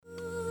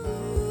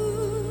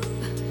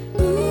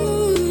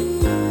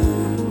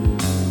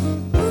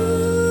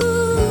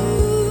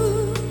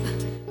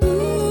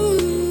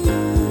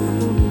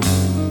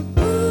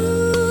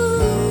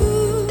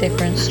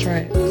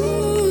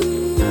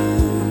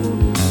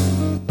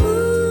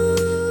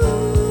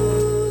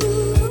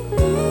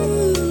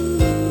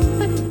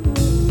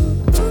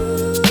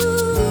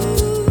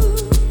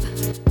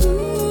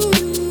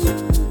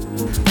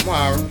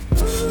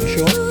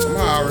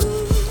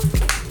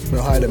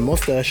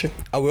session.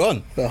 Are we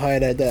on? But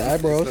hide that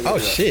eyebrows. Oh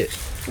shit.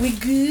 We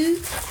good?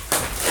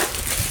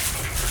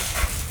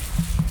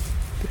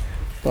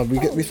 No,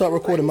 we start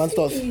recording. Man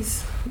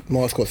starts.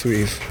 Mark's got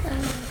sweeties.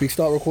 We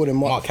start recording.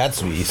 Mark had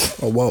sweeties.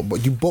 Oh wow,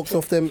 but you boxed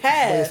off them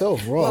by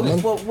yourself, right, man?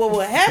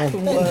 What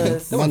happened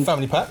was They want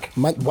family pack.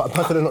 Man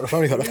said they're not the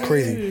family. That's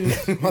crazy.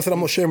 Man said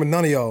I'm not sharing with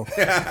none of y'all.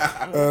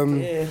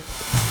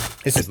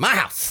 This is my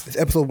house. It's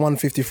episode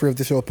 153 of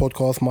this show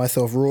podcast.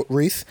 Myself,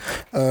 Reese.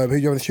 Who you have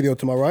in the studio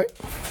to my right?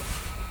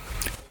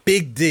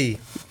 Big D.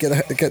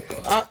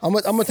 I'm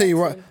gonna tell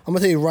you right. I'm gonna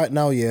tell you right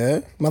now.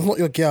 Yeah, man's not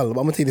your gal, but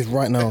I'm gonna tell you this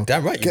right now.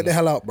 Damn right. Get the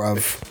hell out,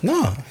 bruv.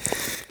 No.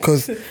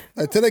 Because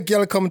until a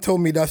gal come and tell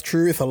me that's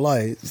true, it's a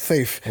lie. It's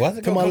safe. Why is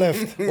it to my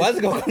left? Why is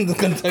it going to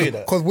tell you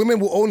that? Because women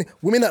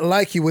that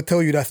like you will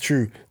tell you that's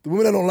true. The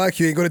women that don't like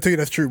you ain't gonna tell you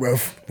that's true,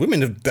 bruv.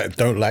 Women that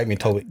don't like me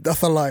told me.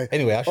 That's a lie.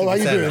 Anyway, I should how be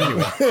you saying doing?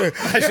 it anyway.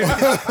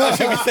 I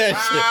should be saying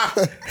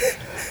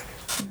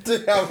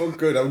shit. Damn, I'm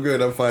good.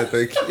 I'm fine,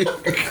 thank you.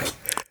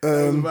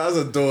 That's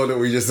a door that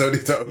we just only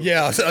told.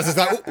 Yeah, I was just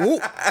like, ooh.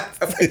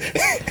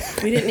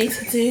 we didn't need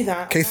to do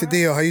that.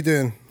 Quesadilla, how you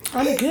doing?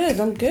 I'm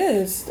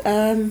good.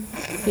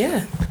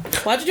 Yeah.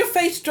 Why did your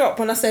face drop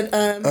when I said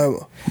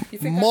you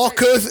think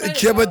Marcus I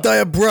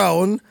Jebediah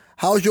Brown,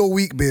 how's your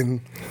week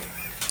been?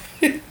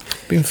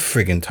 Been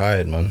friggin'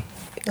 tired, man.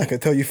 I can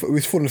tell you, we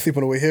was falling asleep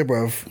on the way here,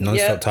 bruv.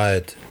 Non-stop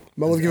tired.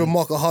 Man was giving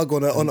Mark a hug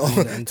on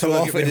to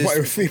laugh at him while he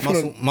was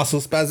sleeping.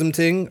 Muscle spasm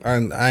thing,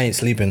 and I ain't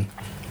sleeping.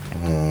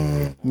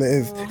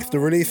 It's the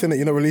release, innit?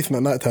 You're not releasing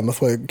at night time.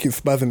 That's why it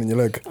keeps spazzing in your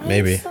leg.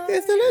 Maybe.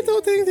 It's the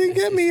little things that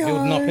get me high.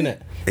 Building up,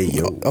 innit? Hey,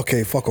 yo.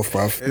 Okay, fuck off,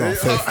 bruv. No,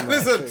 safe.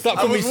 Listen,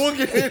 I was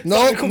walking in.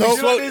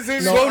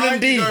 Swollen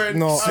D.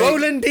 No.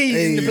 Swollen D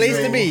is the place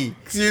to be.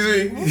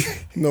 Excuse me.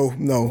 No.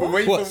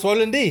 What,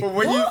 Swollen D?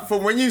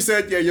 From when you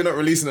said, yeah, you're not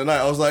releasing at night,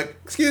 I was like,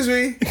 excuse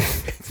me.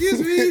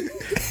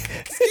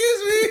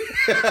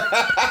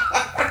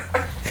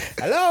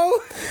 Hello?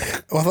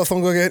 What's that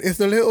song again? It's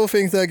the little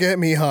things that get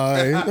me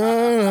high.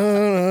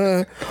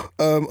 How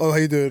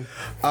you doing?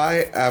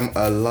 I am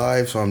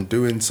alive, so I'm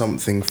doing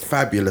something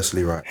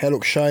fabulously right. Hair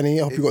looks shiny.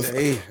 I hope you got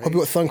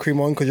sun cream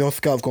on because your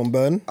scalp's gone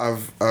burn.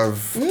 I've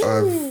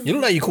You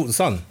look like you caught the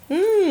sun.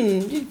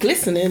 You're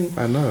glistening.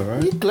 I know,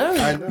 right? You're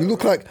glowing. You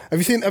look like. Have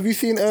you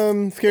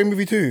seen Scary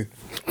Movie 2?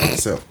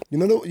 So, You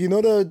know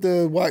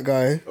the white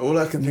guy. all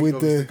I can think With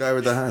of is the guy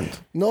with the hand.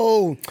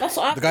 No, That's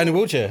what I The guy in the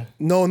wheelchair.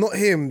 no, not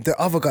him. The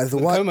other guy, the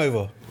white, Comb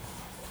over.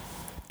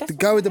 the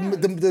guy with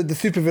the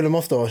supervillain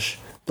mustache.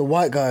 The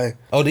white guy.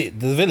 Oh, the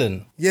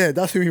villain. Yeah,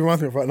 that's who he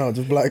reminds me of right now.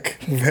 Just black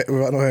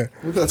without no hair.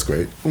 Well, that's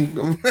great.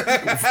 I'm I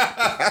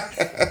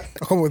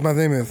can't remember what my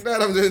name is.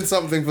 glad I'm doing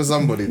something for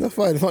somebody. That's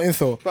fine. It's not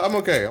insult. But I'm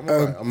okay. I'm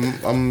alright.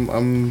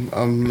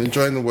 I'm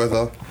enjoying the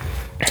weather.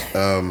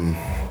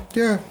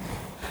 Yeah.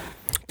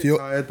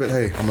 Tired, but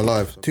hey, I'm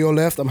alive. To your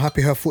left, I'm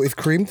happy her foot is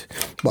creamed,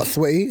 but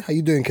sweaty. How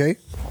you doing, Kay?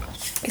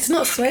 It's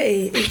not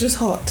sweaty. It's just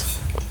hot.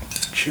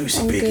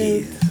 Juicy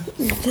piggy.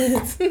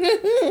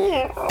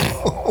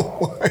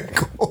 Oh my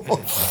god.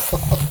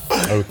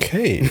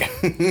 Okay.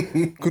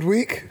 Good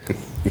week.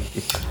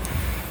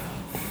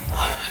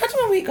 How did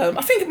my week go?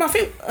 I think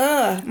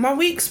my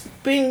week's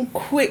been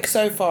quick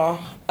so far.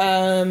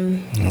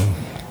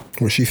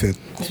 What she said.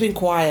 It's been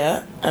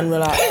quiet and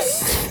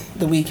relaxed.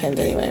 The weekend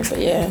anyway, but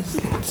yeah,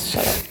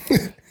 shut up.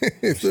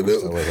 It's a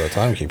little. Always our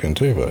timekeeping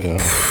too, but you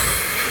know.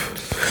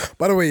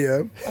 By the way,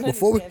 yeah.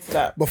 Before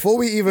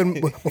we We're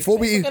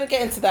gonna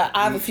get into that.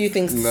 I have a few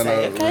things to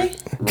say. Okay.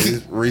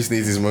 Reese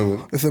needs his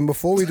moment. listen,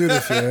 before we do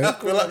this, yeah.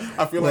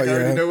 I feel like I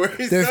already know where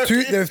he's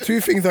going. There's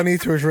two things I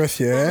need to address,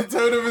 yeah. The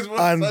tone of his voice.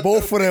 And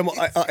both of them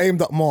are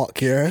aimed at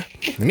Mark, yeah.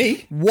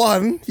 Me?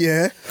 One,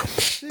 yeah.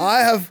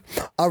 I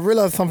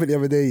realized something the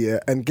other day, yeah,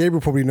 and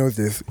Gabriel probably knows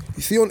this.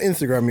 You see on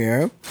Instagram,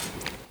 yeah,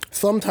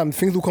 sometimes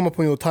things will come up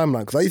on your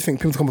timeline, because I used to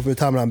think things come up on your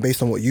timeline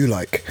based on what you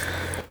like.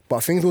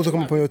 But things also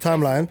come up on your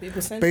timeline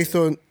based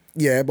on,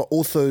 yeah, but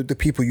also the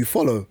people you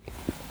follow.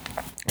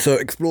 So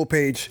explore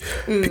page,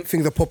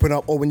 things are popping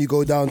up, or when you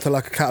go down to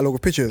like a catalogue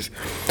of pictures.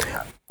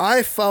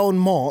 I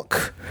found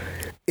Mark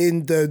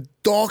in the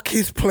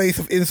darkest place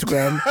of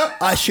Instagram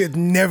I should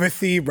never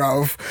see,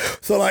 bruv.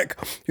 So like,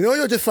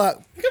 you're just like,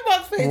 Good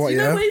Mark's face. What, You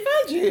know yeah? where he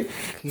found you.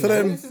 so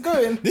then This is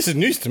going. This is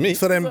news to me.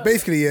 So then,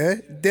 basically, yeah,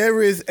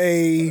 there is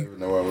a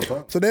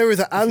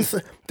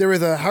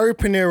Harry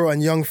Pinero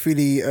and Young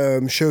Philly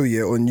show,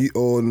 yeah, on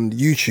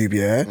YouTube,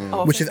 yeah,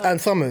 which is Ann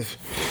Summers.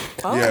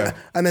 Yeah.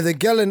 And there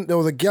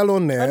was a gal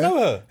on there. I know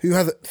her. Who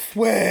has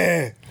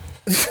swear.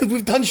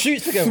 We've done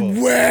shoots together.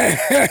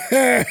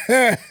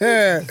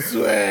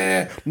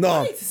 Swear.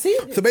 No. need to see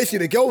this. So basically,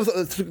 the girl was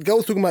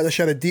talking about that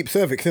she had a deep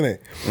cervix, innit?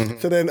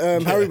 So then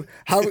Harry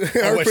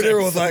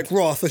Pinero was like,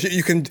 "Ross, so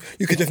you can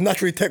just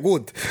naturally tech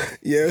wood."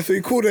 Yeah. So he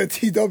called her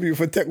TW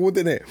for tech wood,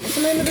 innit? What's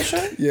the name of the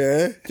show?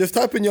 Yeah. Just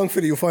type in Young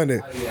Philly, you'll find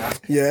it.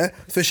 Yeah.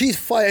 So she's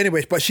fire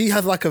anyway, but she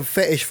has like a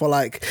fetish for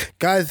like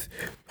guys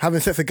having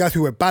sex with guys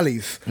who wear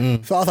ballies.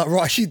 So I was like,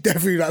 right, she's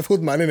definitely like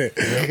hood man, innit?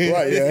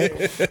 Right,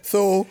 yeah.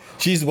 So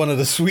She's one of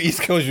the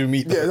sweetest girls you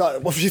meet. yeah,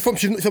 like, well, she's from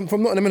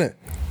Nottingham, innit?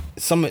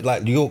 something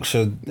like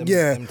Yorkshire.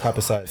 Them type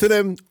of size. So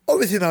then,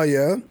 obviously now,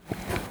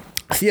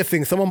 I see a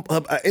thing. Someone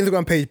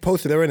Instagram page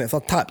posted there in it. So I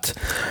tapped.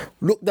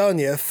 Look down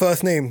here.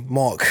 First name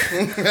Mark.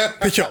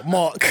 Picture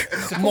Mark.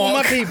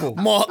 my people.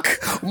 Mark.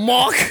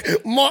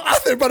 I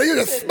said, brother, you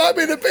just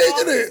spamming the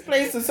page, innit?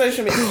 Place on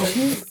social media.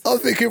 I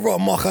was thinking, right,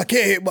 Mark, I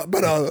get it,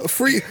 but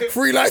free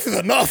likes is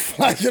enough.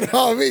 Like, you know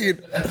what I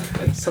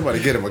mean?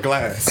 Somebody get him a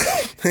glass.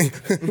 You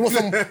want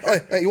some?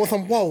 Hey, you want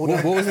some? Whoa.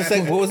 What was the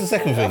second? What was the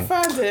second I thing?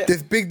 found it.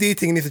 This big D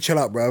thing needs to chill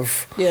out,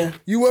 bruv. Yeah.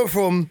 You went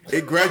from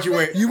It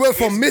graduated. You went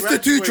from It's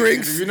Mr. Two graduated,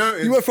 Drinks. You know,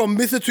 You went from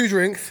Mr. Two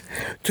Drinks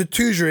to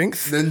Two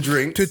Drinks. Then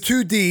drinks. To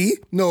 2D.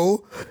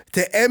 No.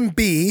 To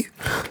MB.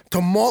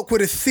 To Mark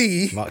with a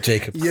C. Mark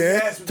Jacob. Yeah.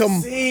 Yes, with a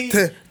C.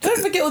 To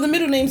Don't forget all the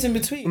middle names in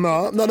between.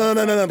 no,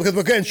 because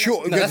we're getting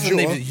short. No, that's the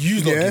name that you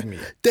lot give me.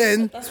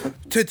 Then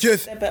They're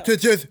better. to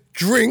just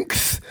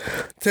drinks.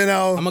 To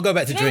now. I'm gonna go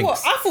back to You know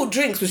drinks. what? I thought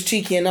drinks was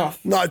cheeky enough.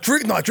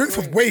 Drinks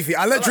was wavy.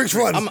 I let drinks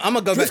run. I'm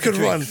gonna go drinks back to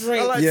could run. drinks.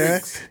 Drinks. I like yeah,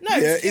 drinks. No,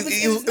 yeah. it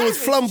was It was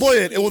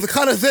flamboyant. It was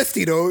kind of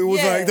zesty though. It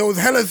was Yeah. like there was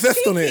hella zest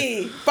on it.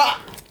 Cheeky, but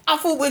I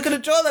thought we are gonna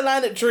draw the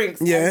line at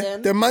drinks. Yeah, and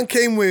then- the man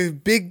came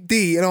with Big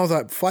D, and I was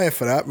like, fire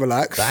for that,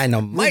 relax.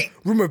 Dynamite.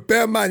 Remember,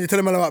 bare man, you're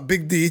telling me about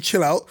Big D,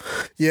 chill out.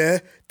 Yeah.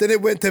 Then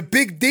it went to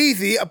Big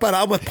Deezy, but I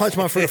almost punched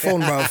man through the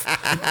phone, bruv.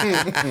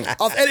 I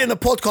was editing the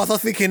podcast, I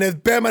was thinking, there's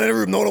bare man in the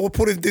room, no one will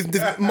put this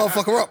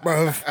motherfucker up,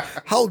 bruv.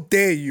 How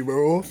dare you,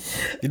 bro?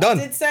 You done?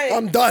 I did say.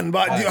 I'm done,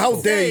 but how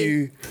dare Say.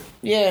 you?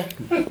 Yeah.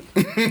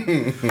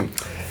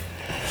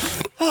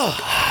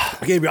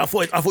 Gabriel, I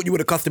thought you would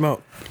have cussed him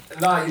out.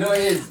 Nah, you know what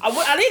it is?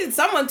 I needed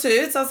someone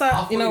to, so I was I like,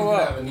 thought you know he was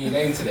gonna what? have a new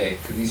name today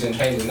because he's gonna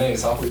change his name.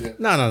 So I thought he was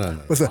No.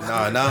 What's that?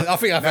 Now, I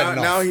think I've had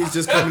enough. now he's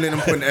just coming in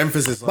and putting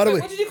emphasis on By the it. way,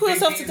 What did you call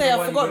yourself today?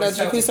 I forgot now. Did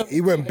you call yourself?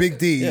 he went Big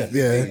D.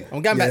 Yeah.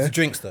 I'm going back to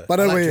drinks though. By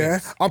the I like way,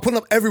 drinks. I'm putting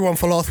up everyone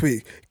for last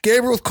week.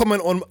 Gabriel's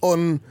comment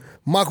on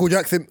Michael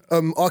Jackson,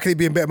 R. Kelly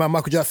being better than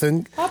Michael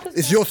Jackson.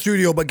 It's your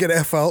studio, but get the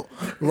F out.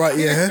 Right,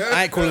 yeah.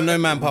 I ain't calling no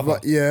man papa.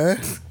 Right, yeah.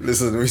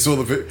 Listen, we saw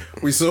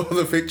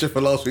the picture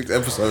for last week's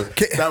episode.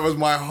 That was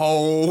my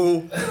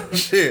whole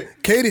shit.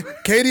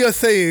 Katie are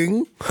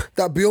saying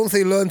that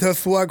Beyonce learned her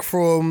swag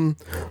from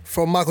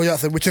Michael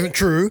Jackson, which isn't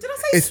true. Did I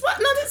say swag?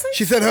 No, I didn't say.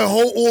 She said her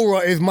whole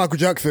aura is Michael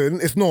Jackson.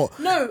 It's not.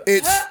 No,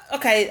 It's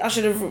okay, I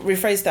should have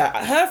rephrased that.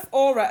 Her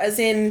aura, as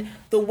in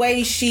the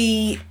way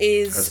she A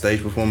is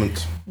stage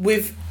performance.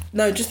 with.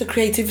 No, just the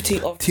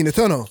creativity of. Tina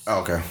Turner. Oh,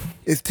 okay.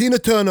 It's Tina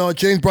Turner,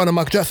 James Brown, and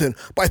Michael Jackson,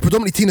 but it's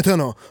predominantly Tina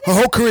Turner. Her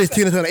whole career is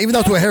Tina Turner, even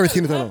down to her hair is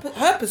Tina Turner.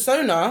 Her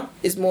persona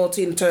is more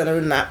Tina Turner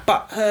than that,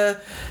 but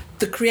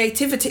the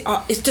creativity,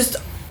 it's just.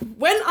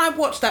 When I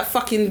watched that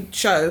fucking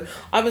show,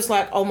 I was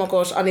like, oh my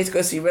gosh, I need to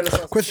go see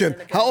Renaissance. Question: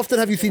 how often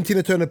have you seen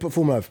Tina Turner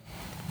perform live?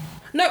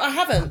 No, I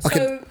haven't.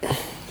 Okay. So,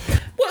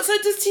 what? So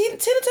does Tina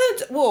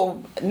Turner?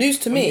 Well, news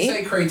to When you me.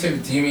 say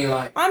creativity, you mean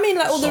like? I mean,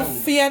 like all the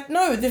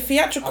song? the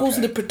theatricals Okay.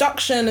 and the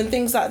production and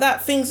things like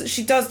that. Things that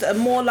she does that are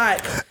more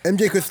like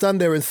MJ could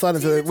stand there in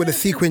silence with a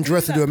sequin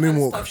dress to do a that kind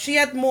of moonwalk. stuff. She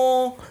had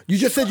more. You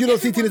just said you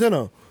don't see Tina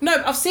Turner.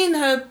 No, I've seen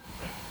her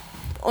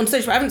on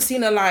stage, but I haven't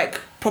seen her like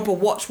proper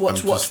watch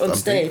on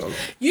stage.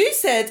 You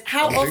said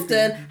how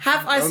often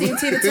have I seen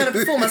Tina Turner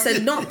perform? I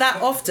said not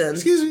that often.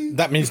 Excuse me.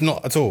 That means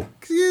not at all.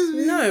 Excuse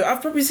me. No,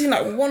 I've probably seen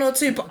like one or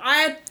two, but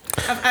I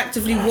have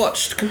actively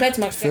watched compared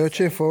to my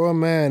Searching for a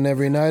man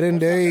every night and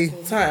day.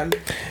 time.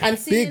 And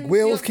seeing Big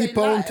wheels Beyonce keep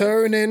on live,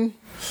 turning.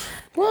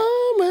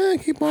 One man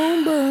keep on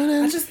I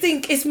burning. just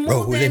think it's more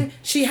Rolling. than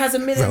she has a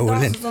million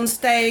Rolling. dancers on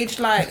stage.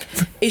 Like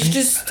it's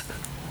just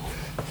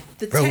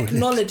the Rolling.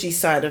 technology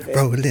side of it.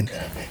 Rolling.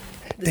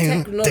 The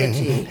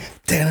technology.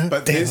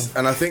 But this,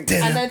 and I think.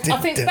 And then I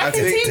think back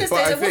in Tina's but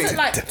I days, it think- wasn't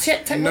like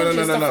technology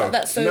and stuff like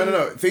that. So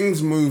no.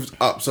 Things moved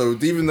up. So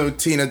even though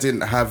Tina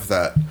didn't have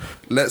that,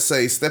 let's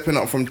say stepping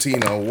up from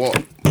Tina,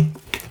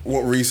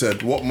 what Reese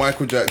said, what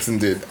Michael Jackson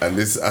did, and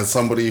this as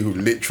somebody who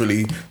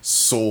literally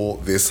saw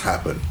this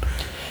happen.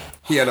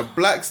 He had a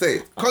black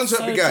stage. Concert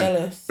so began.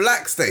 jealous.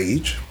 Black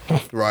stage,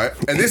 right?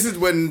 And this is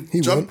when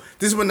won.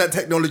 This is when that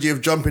technology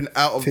of jumping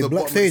out of Say the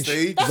black bottom of the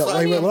stage. stage. that's that what why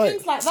I you mean. went right?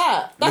 Things like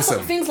that. That's Listen.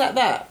 what things like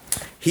that.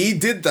 He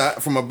did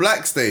that from a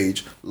black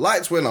stage.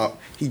 Lights went up.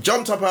 He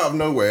jumped up out of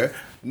nowhere.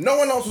 No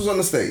one else was on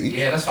the stage.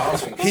 Yeah, that's what I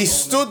was thinking. He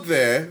stood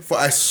there for,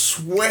 I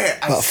swear,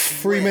 About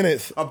 3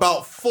 minutes.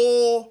 About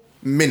 4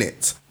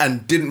 minutes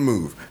and didn't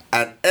move.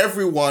 And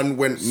everyone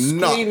went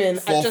Screaming,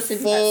 nuts for adjusting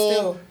to that 4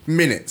 still.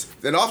 minutes.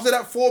 Then after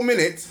that 4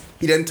 minutes,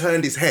 he then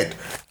turned his head.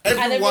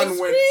 Everyone everyone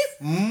went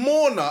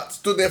more nuts,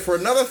 stood there for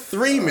another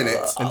 3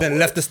 minutes, And then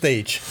left the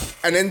stage.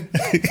 and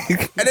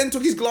then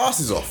took his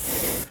glasses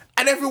off.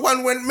 And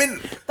everyone went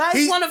mint. That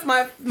is one of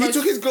my He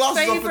took his glasses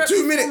off for favourite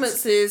 2 minutes.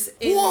 performances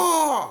in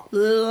Whoa!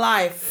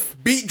 life.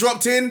 Beat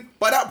dropped in.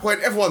 By that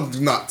point, everyone's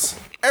nuts.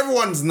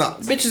 Everyone's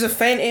nuts. Bitches are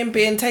fainting,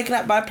 being taken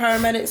out by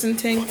paramedics and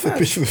things.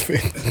 Bitch was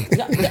fit. They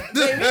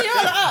really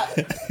are like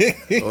that.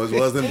 Oh, it's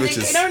worse than You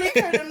bitches. can only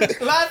carry them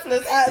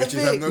lifeless out of the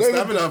Bitches have thing. no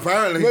stamina,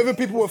 apparently. Not even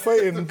people were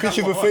fainting.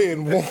 Bitches were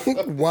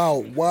fainting.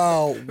 Wow.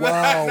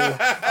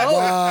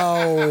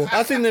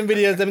 I've seen them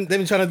videos, them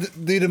trying to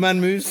do the man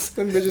moves.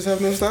 Them bitches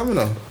have no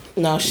stamina.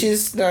 No,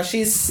 she's gotta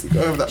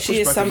have that she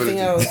is pushback something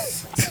ability.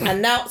 else.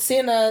 And now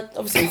seeing her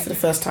obviously for the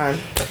first time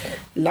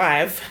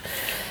live,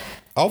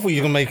 I thought you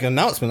were going to make an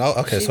announcement. Oh,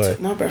 okay, she sorry.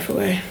 took my breath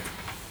away.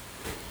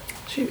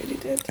 She really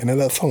did. And then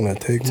that song, that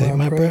take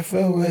my breath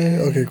away.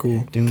 Okay,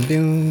 cool. Doom,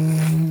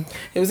 doom.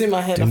 It was in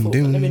my head. I thought,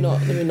 let me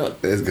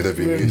not. There's gonna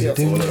be ruin music.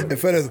 the all upset. over. In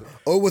fairness,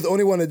 I was the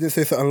only one that did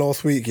say something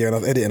last week, yeah, and I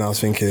was editing, I was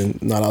thinking,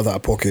 nah, that was out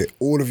of pocket.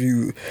 All of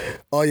you,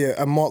 oh yeah,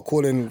 and Mark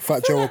calling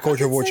Fat Joe a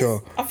culture vulture,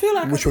 I feel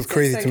like which I was did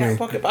crazy say to me. out of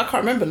pocket, but I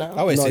can't remember now. I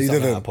always No, say you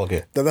something didn't. out of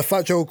pocket. The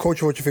Fat Joe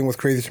culture vulture thing was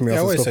crazy to me. Yeah,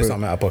 I I always said say stop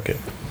something out of pocket.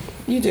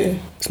 You do.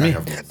 It's me.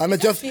 And the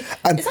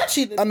It's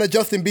actually the- and the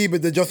Justin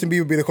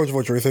Bieber be the culture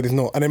vulture. He said it's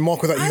not. And then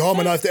Mark was like, you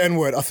harmonised the N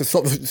word. I said,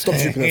 stop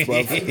stupidness,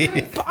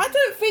 bruv. But I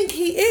don't think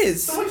he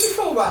is. So what do you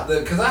feel about the?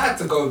 Because I had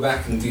to go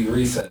back and do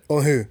research.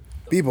 On who?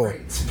 Bieber.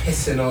 Prince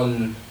pissing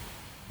on.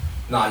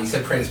 Nah, you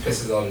said Prince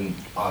pisses on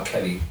R.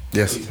 Kelly.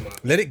 Yes.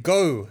 Let it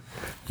go.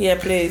 Yeah,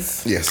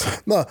 please.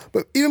 Yes. No,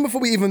 but even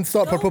before we even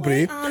start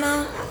properly,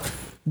 Anna.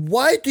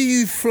 why do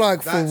you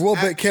flag for That's Robert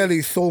actually-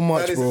 Kelly so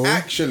much, That is bro?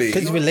 actually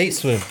Because he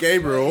relates with.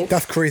 Gabriel.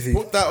 That's crazy.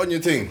 Put that on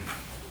your thing.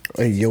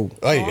 Hey, yo.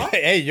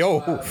 Hey, yo.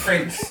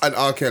 Prince And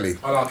R. Kelly.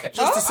 on R. Kelly.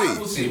 Just to see.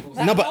 We'll see. We'll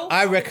see. No, but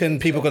I reckon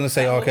people are going to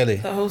say R. Kelly.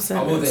 That whole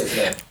I will do sentence. it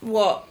today.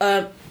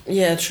 What?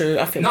 Yeah, true.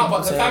 I think. No, people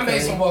but the say fan okay.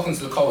 base on Welcome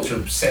to the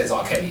Culture says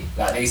R. Kelly.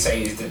 Like they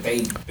say is that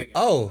they.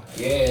 Oh,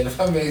 Yeah, the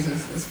fan base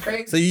is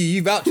crazy. so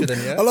you vouch for them,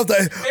 yeah? I love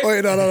that. Oh,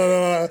 wait,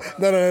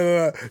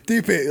 no.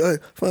 Deep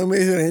it.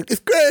 Formation.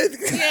 It's great.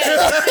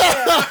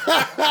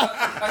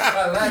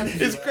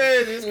 It's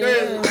crazy. It's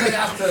crazy. They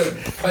have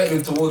to point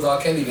them towards R.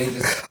 Kelly. They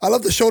just. I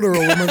love the shoulder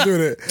roll when I'm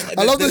doing it.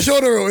 I love the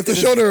shoulder roll. It's the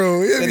shoulder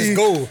roll. You get Let's me?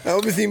 go. And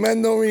obviously,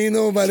 man don't really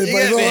know about it,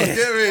 but get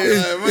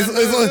me?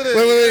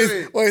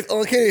 it's wait, it's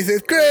okay.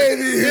 It's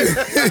crazy. You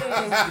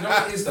know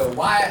what it is though?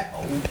 Why?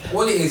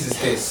 What it is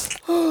this.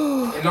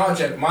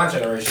 In my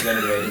generation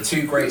anyway, the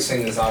two great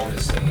singers I would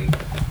have seen,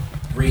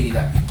 really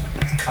that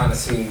kind of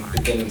seen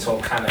beginning to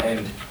kind of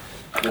end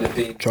would have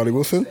been Charlie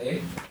Wilson?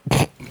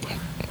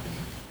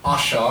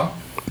 Usher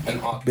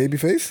and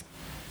Babyface.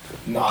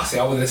 Nah, see,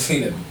 I wouldn't have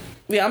seen him.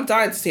 Yeah, I'm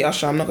dying to see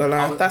Usher. I'm not gonna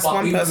lie. That's But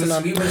one we person.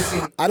 would've- we would have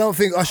seen. I don't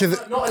think Usher's.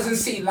 Not as in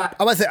see like.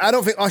 I might say I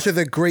don't think Usher's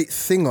a great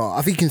singer.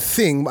 I think he can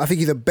sing, but I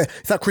think he's a best.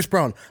 It's like Chris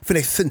Brown. I think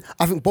they sing.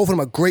 I think both of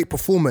them are great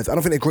performers. I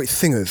don't think they're great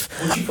singers.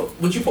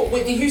 Would you put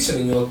Whitney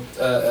Houston in your?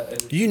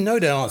 You know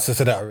the answer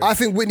to that already. I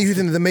think Whitney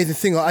Houston is an amazing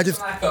singer. I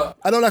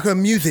don't like her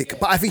music,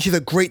 but I think she's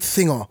a great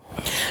singer.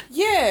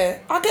 Yeah,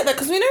 I get that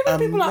because we know when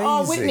people are like,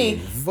 oh, Amazing Whitney.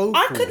 vocal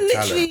I could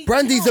literally.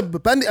 Brandy.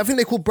 I think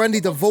they call Brandy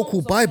the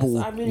vocal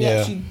Bible. I really Yeah.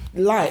 actually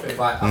like.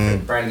 I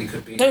think Brandy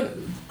could be. Don't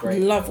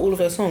great. love all of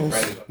her songs.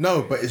 Brandy.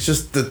 No, but it's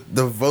just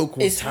the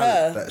vocal It's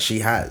talent her. that she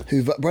had.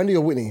 Who's Brandy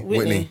or Whitney?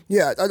 Whitney.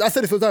 Yeah, I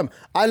said this all the time.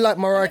 I like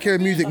Mariah Carey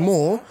music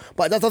more,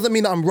 but that doesn't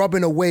mean that I'm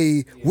rubbing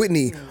away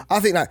Whitney. I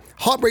think like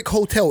Heartbreak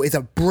Hotel is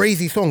a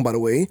brazy song, by the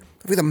way.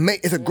 I think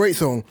it's a great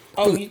song.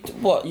 Oh,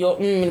 what? You're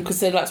because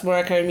they like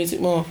Mariah Carey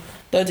music more.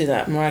 Don't do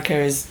that. Mariah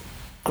Carey is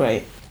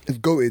great. It's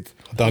goated.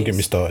 Don't get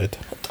me started.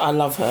 I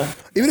love her.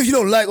 Even if you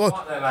don't like, or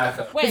I don't like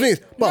her. Wait, thing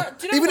is, but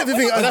do you know even what? if the We're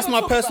thing- not That's gonna my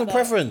talk personal about that.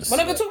 preference. We're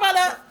not gonna talk about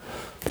that.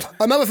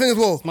 another thing as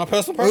well. My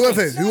personal Whoever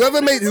preference.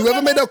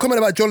 made that comment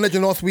about John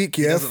Legend last week,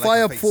 yeah, doesn't like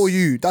fire her face. for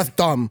you. That's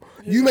dumb.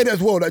 You made it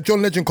as well. That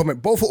John Legend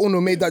comment. Both of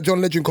Uno made that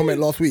John Legend comment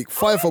last week.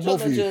 Fire for John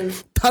both of you.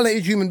 Legend.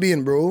 Talented human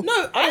being, bro.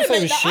 No, I didn't didn't say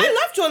make that. shit. I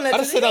love John Legend. I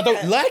just said I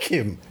don't yeah. like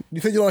him. You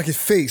said you don't like his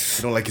face.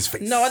 I don't like his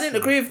face. No, I didn't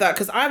agree with that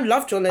because I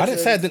love John Legend. I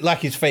didn't say I didn't like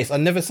his face. I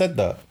never said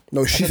that.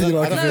 No, she said you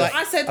don't like I his don't face. No,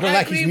 I said I don't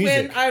like his agree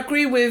music. when I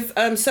agree with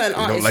certain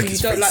artists like who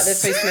his don't like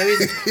face. their face for no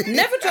reason.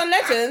 Never John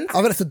Legend. I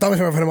think that's the dumbest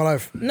thing I've heard in my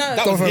life. No, That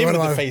was Dumbest thing him I've with heard in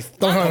my the life. face.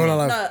 Dumbest thing I've heard in my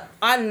life. no,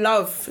 I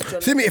love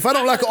John See me, if I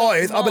don't like an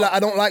artist, I'll be like, I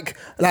don't like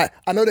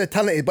I know they're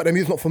talented, but their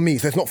music's not for me,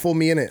 so it's not for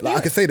me, innit? Like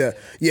I can say that.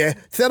 Yeah.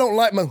 Say I don't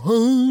like man.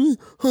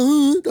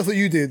 That's what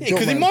you did.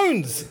 Because he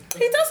moans.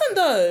 He doesn't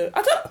though.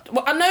 I don't.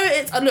 Well, I know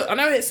it's. Look, I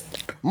know it's.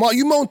 Mark,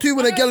 you moan too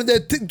when they're getting there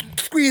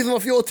squeezing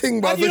off your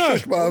ting, bruv. do you know?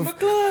 Shush, bruv. Oh my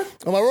God.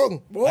 Am I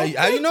wrong?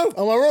 How you know?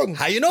 Am I wrong?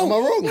 How you know? Am I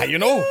wrong? How you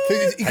know?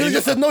 He could have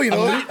just said no, you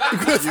know. He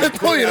could have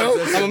said no, you know.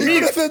 He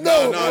could have said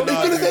no. He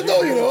could have said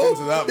no, you know.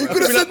 He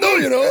could have said no,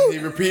 you know. He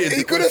repeated.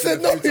 He could have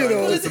said no, you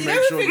know. Just to You make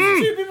know sure the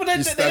thing, two people you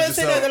they stab don't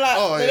say no. They're like,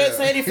 yourself. Oh, they yeah. don't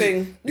say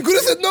anything. You could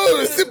have said no.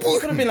 It's simple. You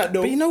could have been like,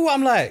 no. But you know what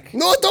I'm like?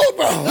 No, I don't,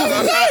 bro.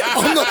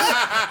 I'm not.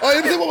 Oh,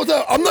 you say one more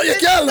time. I'm not your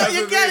gal. I'm not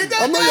your gal.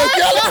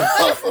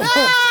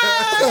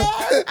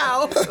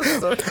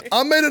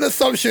 I made an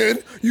assumption.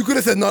 You could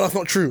have said no. That's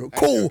not true.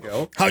 Cool.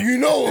 How you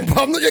know? But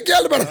I'm not your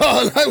gal, brother.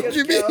 Like, what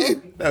you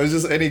mean? That was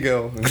just any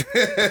girl.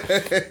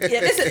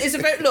 Yeah, listen, it's a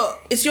very look.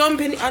 It's your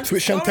opinion.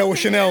 Switch Chantel with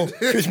Chanel.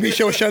 Switch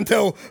Michelle with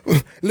Chantel.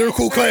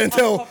 Lyrical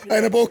clientele.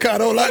 And a boca. I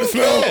don't like the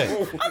smell.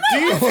 Do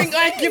you think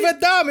I give a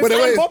damn if Wait,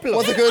 I'm popular?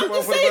 what's it good? I'm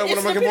just saying, What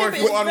it's am I flipping gonna a bit,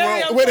 feel it's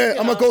very unwell? Wait there,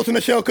 I'm gonna go to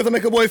the shell because I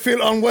make a boy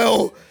feel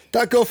unwell.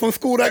 That girl from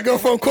school, that girl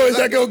from college,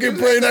 that girl gives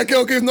brain, that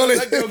girl gives knowledge.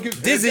 That girl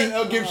gives Dizzy. That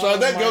girl gives shine.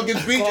 That girl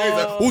gives BJs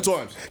at all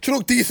times. She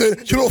look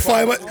decent, she look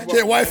fine, but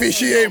yeah, wifey,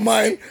 she ain't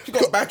mine. She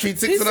got battery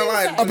ticks in her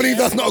line. I believe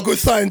that's not a good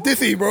sign.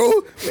 Dizzy, bro.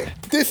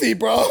 Dizzy,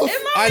 bro. In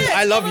my head,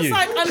 I love was you.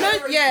 Like, I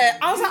know, yeah.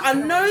 I was like, I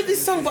know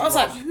this song, but I was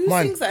like, who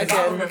sings that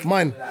again?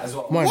 Mine.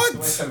 Mine.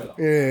 Similar.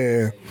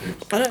 Yeah.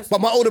 I don't. But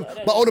my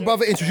older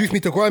brother introduced me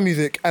to grime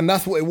music, and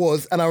that's what it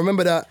was. And I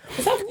remember that.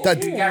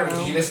 Gary,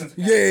 did you listen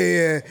to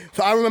Yeah.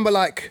 So I remember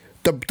like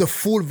the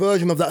full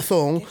version of that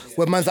song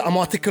where man's like, I'm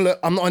articulate,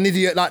 I'm not an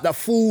idiot, like that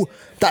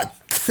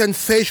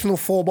sensational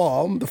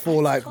 4-bar, the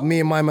full like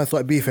me and my man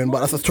started beefing, but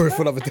that's a story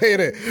for another day,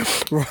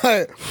 innit?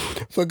 Right.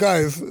 So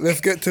guys,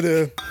 let's get to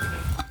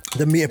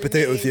the meat and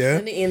potatoes, yeah?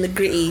 The nitty and the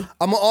gritty.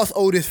 I'm gonna ask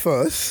Otis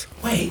first.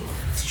 Wait,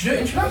 did you do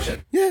an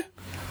introduction? Yeah.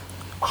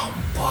 I'm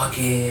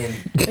bugging.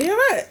 Are you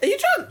alright? Are you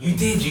drunk? You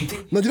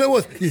did. No, do you know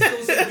what? You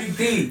said Big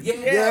D.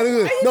 Yeah.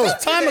 Yeah, no,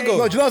 time ago.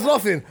 No, do you know I was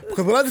laughing?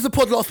 Because when I did the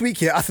pod last week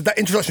here, I said that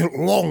introduction looked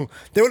long.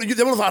 They were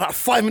like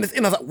 5 minutes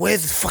in. I was like,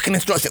 where's this fucking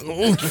introduction?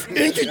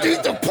 Introduce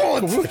the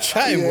pod. We were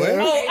chatting, boy.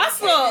 Oh,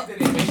 that's not.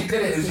 When she did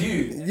it, it was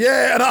you.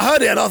 Yeah, and I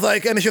heard it, and I was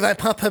like, and she was like,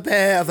 Papa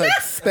Bear. I was like,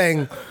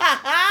 Speng.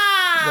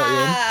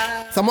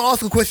 So I'm gonna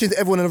ask a question to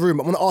everyone in the room.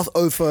 I'm gonna ask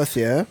O first,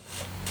 yeah?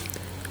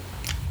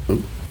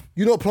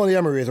 You know what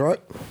polyamory is, right?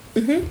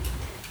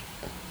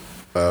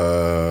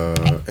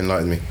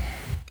 Enlighten me.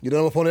 You don't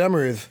know what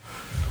polyamory is?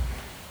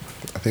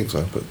 I think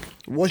so, but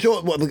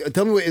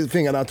Tell me what it is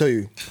thing, and I'll tell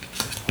you.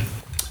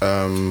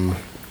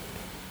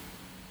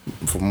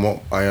 from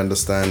what I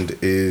understand,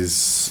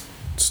 it's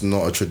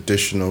not a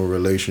traditional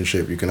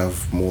relationship. You can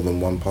have more than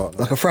one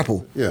partner. Like a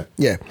frapple. Yeah.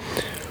 Yeah.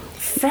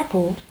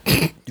 Frapple?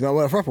 You know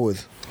what a frapple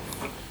is?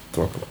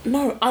 Couple.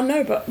 No, I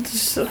know, but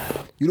just,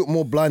 You look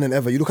more blind than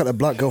ever. You look at the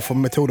black girl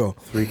from Matilda.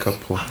 3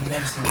 couple. I've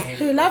never seen it.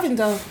 who?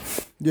 Lavender.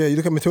 Yeah, you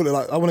look at Matilda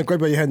like, I want to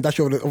grab her by your hand and dash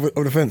you over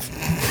the fence.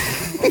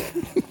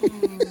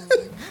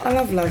 I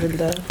love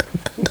Lavender.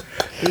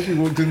 When she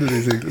walked into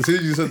these things, as soon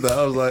as you said that,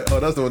 I was like, oh,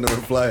 that's the one that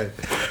went flying.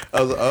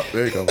 I was like, oh,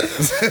 there you go.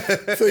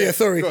 So yeah,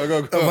 sorry. Go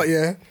on. But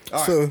yeah.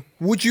 All So,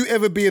 would you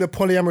ever be in a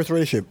polyamorous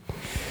relationship?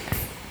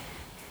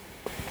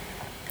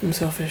 I'm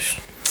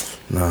selfish.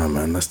 Nah,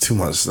 man, that's too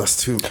much.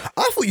 That's too...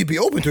 I thought you'd be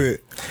open to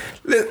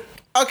it.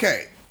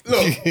 Okay,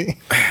 look.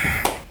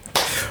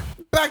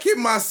 Back in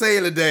my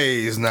sailor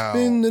days now.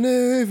 In the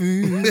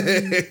Navy.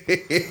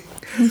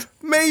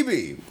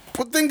 Maybe.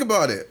 But think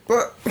about it.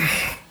 But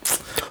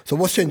So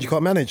what's changed? You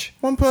can't manage.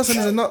 one person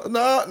is enough.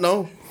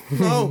 No.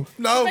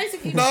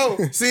 Basically- No.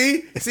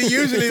 See,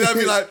 usually they'll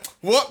be like,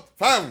 what?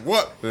 Fam,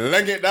 what?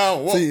 Leg it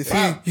down. What? See,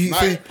 Fam, you- like,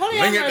 see- leg it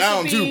Polyamorous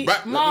down would too. be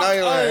Back. Mark Now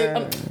you're O.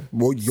 like,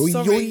 Well, yo,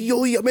 Sorry.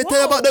 let me tell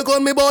you about the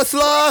gun me boss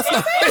last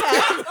night. You know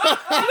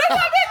what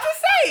I meant to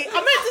say? I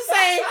meant to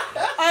say,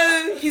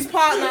 oh, his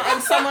partner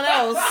and someone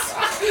else.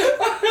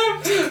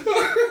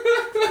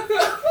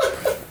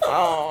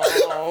 Oh,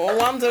 I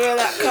wonder where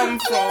that come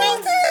from.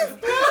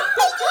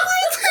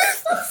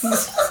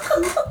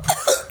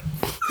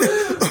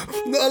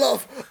 Not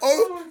enough.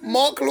 Oh,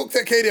 Mark looked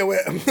at Katie and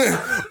went,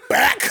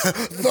 back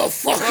the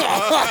fuck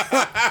up.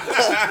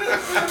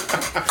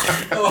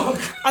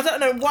 I don't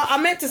know what I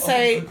meant to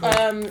say.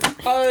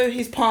 Oh,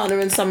 his partner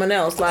and someone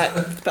else. Like,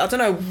 but I don't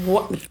know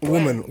what.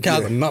 Woman.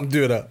 Cal, not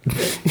do that.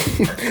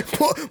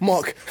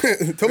 Mark,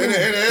 tell me.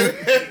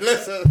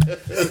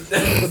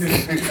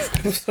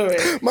 I'm sorry.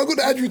 Man got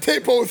the Andrew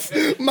Tate post.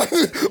 Man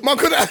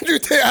got the Andrew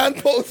Tate hand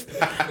post.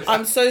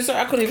 I'm so sorry.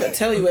 I couldn't even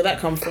tell you where that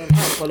come from.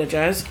 I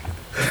apologise.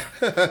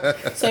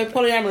 So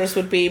polyamorous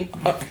would be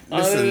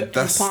Listen,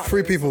 that's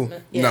 3 people.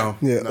 Yeah. No.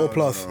 Yeah, or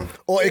plus.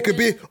 Or it could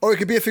be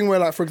a thing where,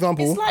 like, for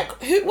example, It's like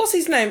what's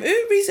his name?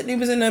 Who recently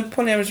was in a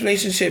polyamorous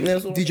relationship? And there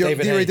was all-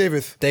 D-Ray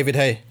Davis. David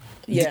Hay.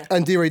 Yeah.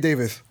 And D-Ray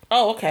Davis.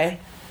 Oh, okay.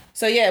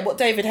 So yeah, what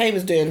David Hay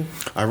was doing.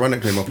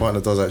 Ironically, my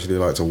partner does actually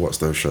like to watch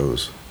those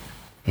shows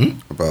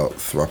about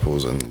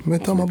thruples and. Me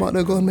tell me about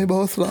the gun me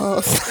boss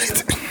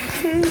last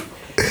night.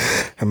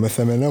 And me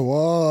say me know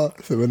what.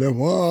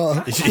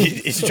 Is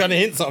she trying to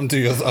hint something to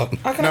you or something?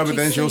 I can No, actually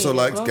but then she see also it.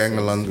 likes Gang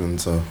of London,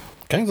 so.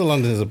 Gangs of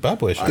London is a bad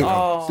boy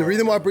show. The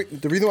reason why I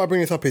bring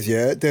this up is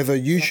there's a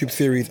YouTube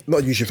series,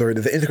 not YouTube, sorry,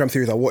 there's an Instagram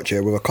series I watch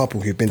here with a couple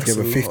who've been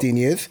together 15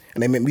 years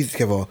and they make music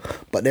together,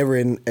 but they were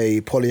in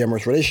a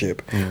polyamorous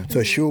relationship.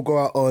 So she'll go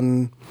out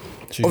on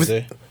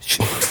Tuesday.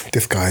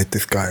 This guy,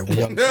 what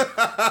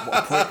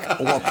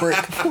a prick.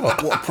 Oh my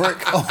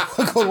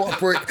god, what a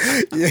prick.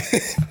 Yeah.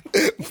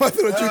 But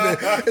on Tuesday,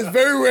 it's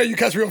very rare you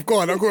catch me off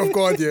guard. I go off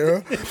guard,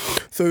 yeah.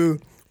 So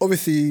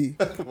obviously,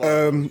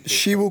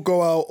 she will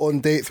go out on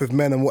dates with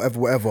men and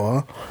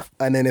whatever.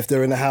 And then if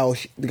they're in the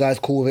house, the guy's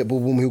cool with it,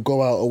 boom, he'll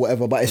go out or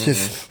whatever. But it's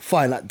just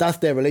fine. Like, that's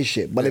their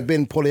relationship. But they've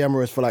been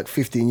polyamorous for like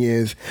 15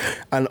 years.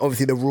 And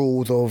obviously the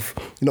rules of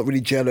you're not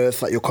really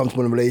jealous, like you're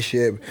comfortable in a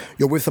relationship.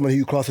 You're with someone who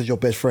you class as your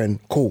best friend.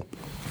 Cool.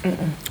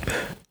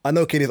 I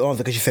know Katie's answer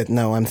because she said,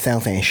 no, I'm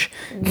selfish.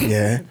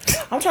 Yeah.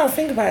 I'm trying to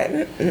think about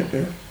it.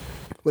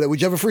 Well,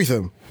 would you have a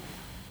threesome?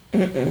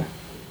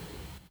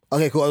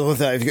 Okay, cool. I was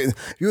gonna say, if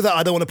you was like,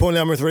 I don't want a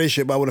polyamorous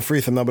relationship, but I want a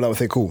threesome now, but I would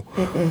say cool.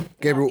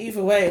 Gabriel,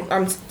 Either way,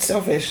 I'm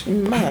selfish.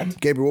 Mad.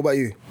 Gabriel, what about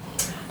you?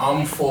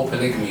 I'm for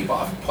polygamy,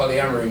 but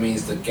polyamory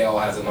means the girl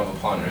has another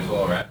partner as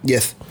well, right?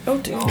 Yes. Oh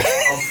dear. No,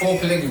 I'm for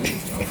polygamy.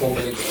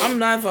 I'm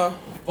neither.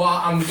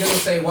 But I'm gonna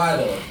say why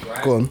though,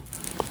 right? Go on.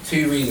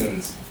 2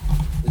 reasons.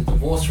 The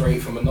divorce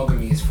rate for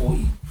monogamy is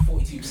 42% to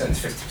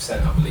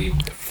 50%, I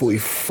believe.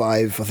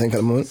 45, I think, at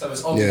the moment. So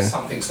it's obvious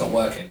something's not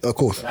working. Of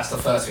course. So that's the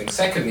first thing.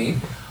 Secondly,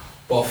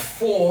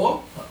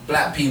 before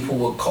black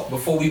people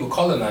before we were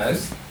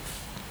colonized,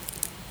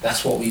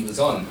 that's what we was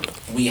on.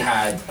 We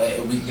had,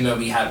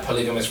 we had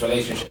polygamous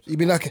relationships. You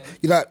mean like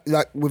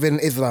within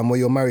Islam where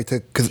you're married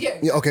to?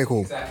 Yeah. Okay,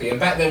 cool. Exactly. And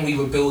back then we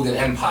were building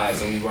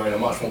empires and we were in a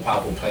much more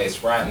powerful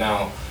place. Right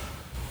now,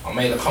 I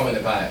made a comment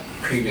about it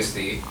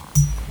previously.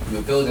 We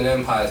were building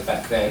empires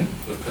back then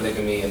with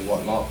polygamy and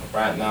whatnot.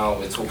 Right now,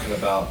 we're talking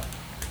about,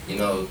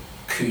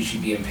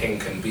 coochie being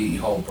pink and booty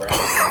hole brown.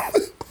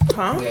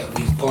 Huh?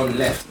 We've gone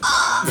left.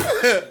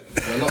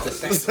 We're not the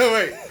same. So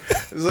wait.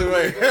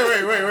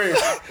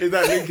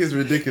 That link is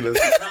ridiculous.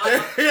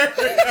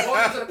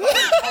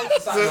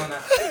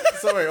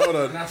 So wait, hold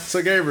on.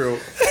 So Gabriel,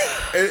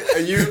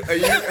 have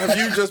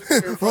you just I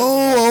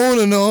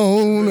wanna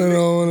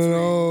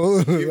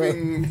know.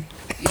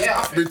 Yeah,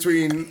 I think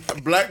between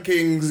black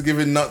kings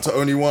giving nut to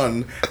only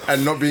one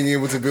and not being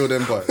able to build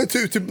empire?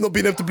 to not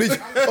being able to bleach.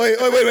 Wait.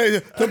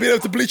 Not being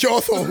able to bleach your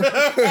asshole.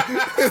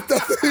 I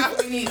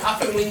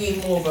think we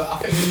need more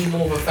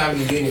of a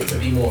family unit to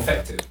be more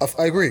effective.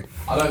 I agree.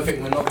 I don't think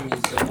monogamy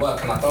is going to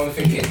work, and I don't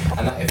think it.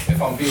 And if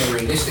I'm being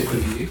realistic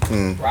with you,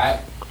 right?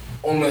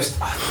 Almost,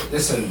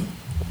 listen.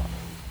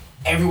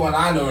 Everyone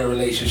I know in a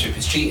relationship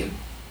is cheating.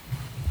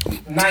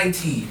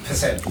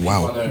 90% of people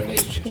I know in a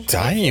relationship.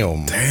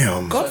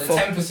 Damn. God So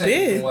the 10%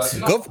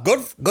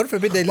 forbid. God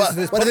forbid they listen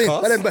to this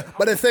podcast.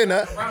 But saying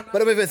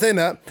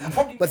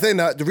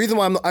that, the reason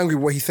why I'm not angry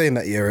with what he's saying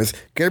that year is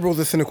Gabriel's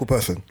a cynical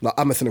person. Like,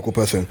 I'm a cynical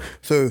person.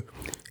 So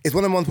it's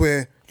one of the ones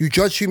where you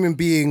judge human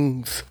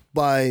beings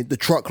by the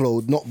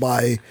truckload, not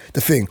by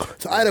the thing.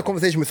 So I had a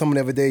conversation with someone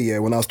the other day,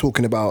 when I was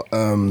talking about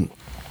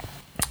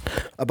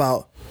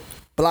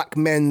black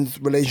men's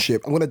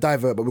relationship. I'm going to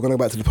divert, but we're going to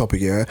go back to the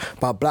topic,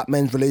 about black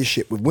men's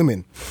relationship with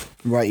women,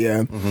 right,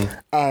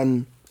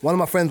 And one of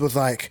my friends was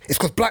like, it's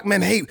because black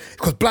men hate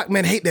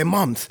their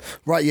mums,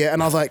 right,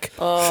 and I was like,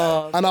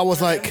 and I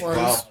was like,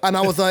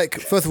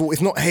 first of all,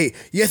 it's not hate.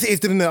 Yes, it is,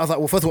 didn't it? I was like,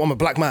 well, first of all, I'm a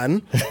black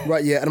man,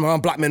 right, and I'm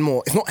around black men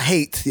more. It's not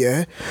hate,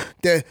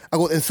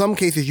 in some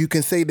cases, you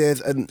can say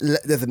there's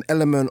an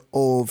element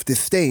of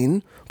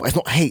disdain, but it's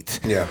not hate,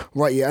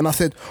 right, and I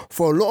said,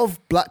 for a lot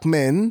of black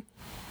men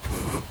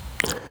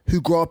who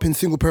grow up in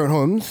single parent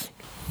homes,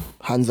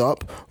 hands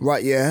up,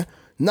 right,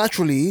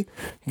 naturally,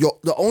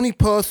 the only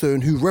person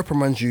who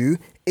reprimands you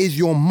is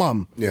your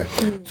mum. Yeah.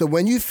 So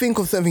when you think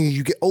of something as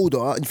you get older,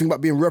 and you think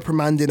about being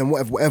reprimanded and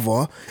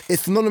whatever,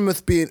 it's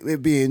synonymous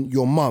with being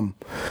your mum.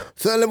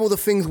 Certain levels of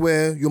things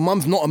where your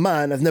mum's not a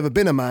man, has never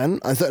been a man,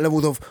 and certain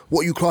levels of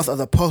what you class as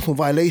a personal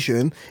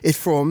violation is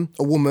from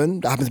a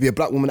woman that happens to be a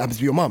black woman that happens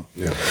to be your mum.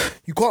 Yeah.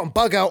 You can't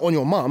bug out on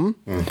your mum.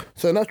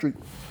 So naturally,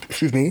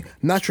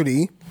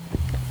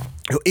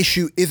 your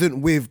issue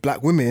isn't with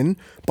black women,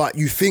 but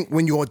you think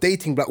when you're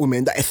dating black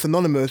women that it's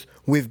synonymous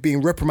with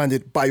being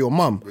reprimanded by your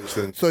mum.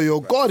 So your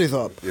guard is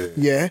up.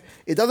 Yeah.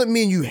 It doesn't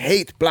mean you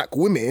hate black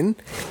women.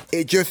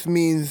 It just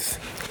means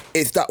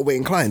it's that way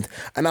inclined.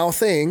 And I was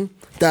saying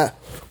that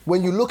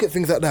when you look at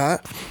things like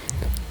that,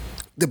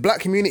 the black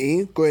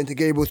community, going to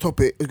Gabriel's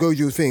topic,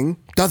 Goju's thing,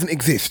 doesn't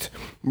exist,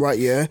 right,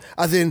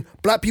 As in,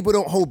 black people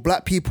don't hold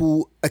black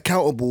people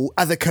accountable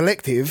as a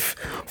collective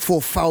for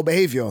foul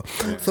behaviour.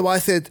 So I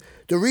said,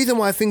 the reason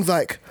why things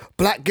like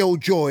black girl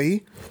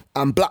joy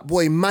and black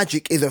boy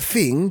magic is a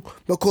thing,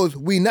 because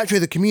we naturally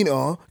as a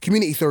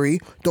community,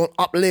 don't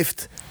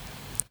uplift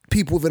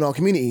people within our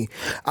community.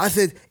 I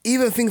said,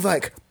 even things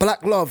like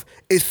black love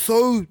is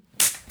so...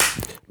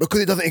 because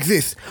it doesn't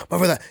exist. My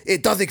brother,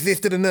 it does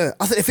exist, didn't it?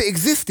 I said, if it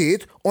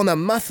existed on a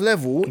mass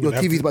level, your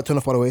TV's about to turn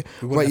off, by the way.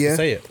 We wouldn't have to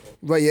say it.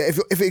 Right, if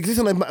it exists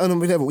on a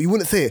level, you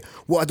wouldn't say it.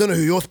 Well, I don't know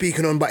who you're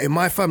speaking on, but in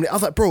my family, I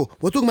was like, bro,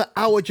 we're talking about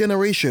our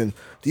generation.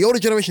 The older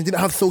generation didn't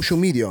have social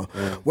media.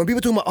 When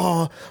people talk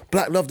about,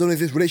 black love don't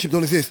exist, relationships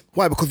don't exist.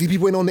 Why? Because these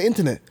people ain't on the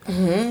internet.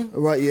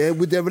 Right,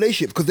 with their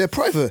relationships, because they're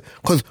private.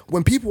 Because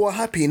when people are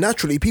happy,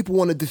 naturally, people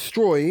want to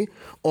destroy,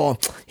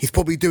 he's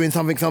probably doing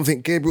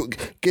something,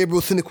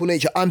 Gabriel's cynical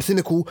nature, I'm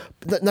cynical,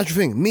 natural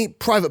thing. Me,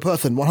 private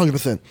person,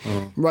 100%.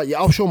 Right,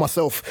 I'll show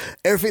myself.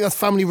 Everything that's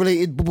family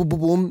related, boom, boom, boom,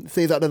 boom,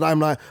 stays out the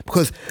limelight.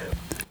 Because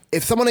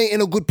if someone ain't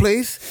in a good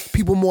place,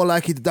 people are more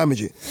likely to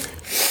damage it.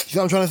 You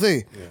know what I'm trying to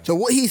say? So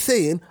what he's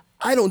saying,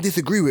 I don't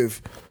disagree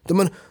with.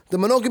 The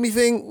monogamy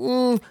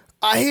thing,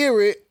 I hear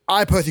it.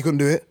 I personally couldn't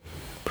do it.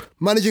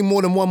 Managing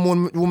more than one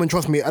woman,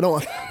 trust me, I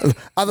don't.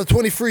 As a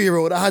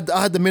 23-year-old, I had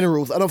the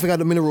minerals. I don't think I had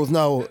the minerals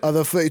now. As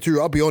a 32,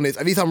 I'll be honest.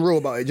 At least I'm real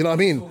about it. Do you know what I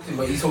mean?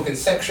 But you talking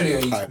sexually or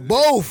you?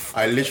 Both.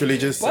 I literally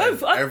just said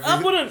Both.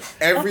 I wouldn't.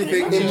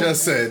 everything he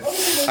just said.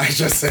 I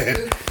just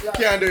said,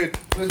 can't do it.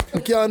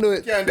 Can't do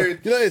it. Can't do it.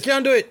 You know this?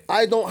 Can't do it.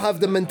 I don't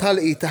have the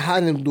mentality to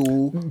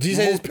handle. Do you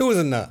say there's pills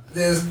in that?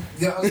 There's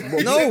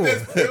No.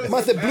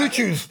 Man said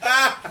Bluetooth.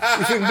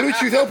 You think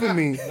Bluetooth helping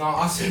me? No,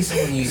 I seen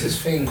someone use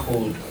this thing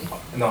called.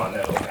 No,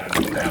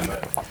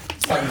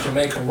 it's like a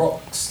Jamaican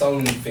rock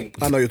stone thing.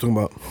 I know what you're talking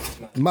about.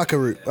 Maca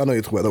root. I know what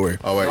you're talking about. Don't worry.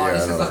 Oh wait, No, yeah.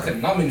 this I is know. like a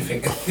numbing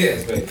thing.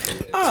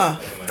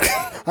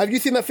 Have you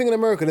seen that thing in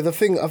America? There's a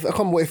thing. I can't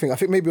remember what you think. I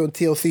think maybe on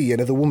TLC. Yeah,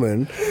 there's a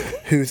woman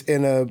who's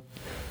in a.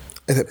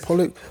 Is it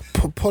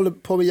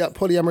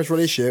polyamorous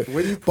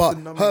relationship? But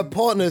her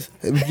partners,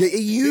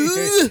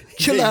 you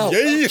chill out,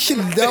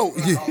 chill out,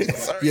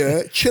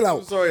 yeah, chill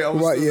out. sorry, I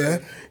was right, still yeah.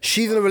 there.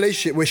 She's in a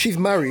relationship where she's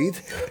married,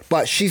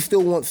 but she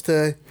still wants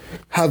to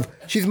have.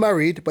 She's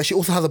married, but she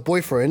also has a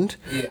boyfriend,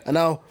 and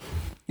now,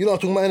 you know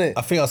what I'm talking about, innit?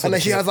 I think I saw And then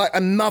the she clip. has like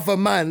another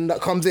man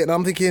that comes in. And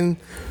I'm thinking,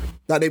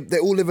 like they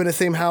all live in the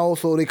same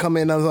house, or they come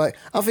in. And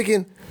I'm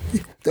thinking,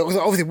 because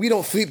obviously we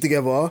don't sleep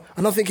together,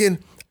 and I'm thinking,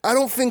 I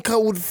don't think I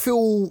would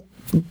feel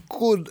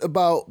good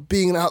about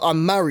being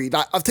I'm married.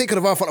 Like, I've taken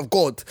a vow in front of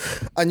God,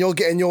 and you're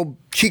getting your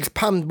cheeks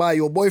pammed by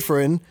your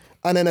boyfriend,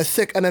 and then not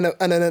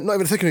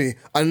even a secondary,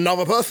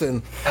 another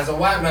person. Has a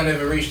white man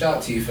ever reached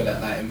out to you for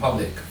that, like in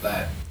public?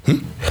 Like,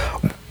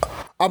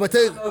 I'm gonna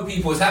tell you, I know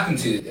people it's happened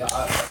to.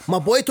 my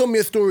boy told me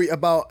a story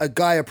about a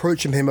guy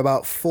approaching him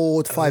about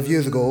 4 to 5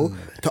 years ago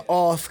to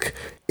ask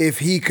if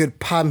he could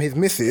pam his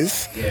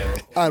missus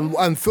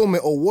and film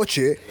it or watch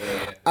it.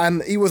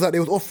 And he was like, they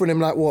was offering him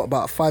like, what,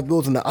 about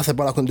 $5 and that. I said,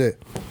 but I couldn't do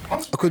it. I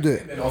could do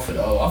it. Been offered.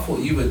 Oh, I thought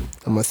you would.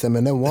 Some of them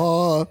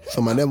one.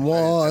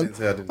 didn't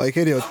say I didn't. Like,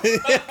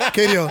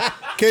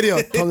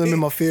 Kadio, tell them in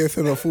my face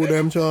and I fool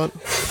them, chant.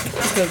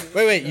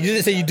 Wait, you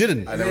didn't say you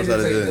didn't. I never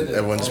started doing it.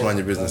 Everyone just mind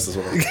your business as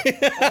well.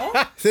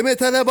 See me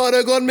tell about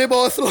the gun, me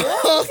boss. No,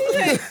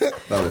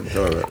 don't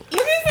worry about it.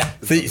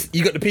 So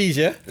you got the peas,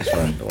 yeah? It's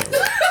fine, don't worry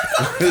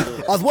about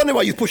it. I was wondering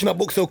why you was pushing that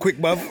book so quick,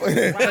 bruv. I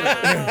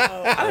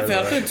don't think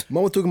I could.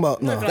 Man, we're talking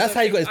about, no. That's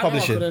how you got his I know I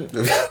publishing. couldn't.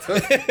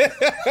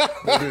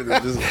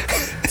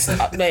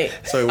 Mate,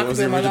 Sorry, what I was could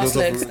the be on my original last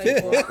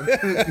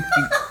legs.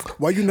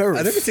 Why are you nervous?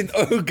 I've never seen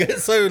O get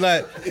so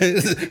like.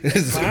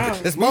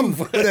 Let's move.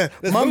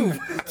 Mum,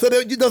 so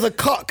there's a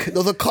cock.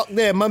 There's a cock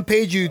there. Man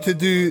paid you to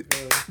do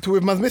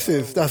with man's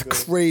missus. That's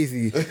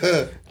crazy.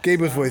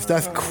 Gabriel's voice.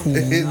 That's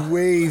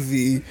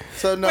crazy.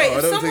 So no, Wait,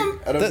 I don't someone-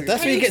 think. I don't think.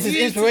 That's where he gets his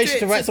inspiration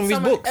to write some of his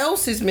someone books.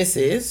 else's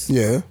missus.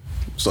 Yeah.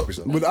 Stop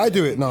yourself. Would I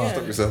do it? No.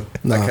 Stop yourself.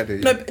 No. I can't do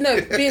it.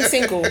 No, being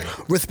single.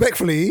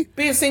 Respectfully,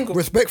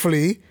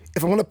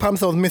 if I want to pam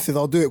someone's missus,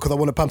 I'll do it because I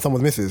want to pam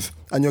someone's missus.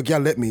 And your gal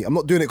let me. I'm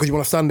not doing it because you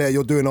want to stand there.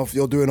 You're doing off.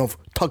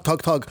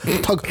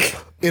 Tug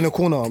in a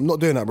corner. I'm not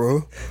doing that,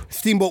 bro.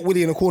 Steamboat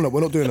Willie in a corner.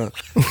 We're not doing that.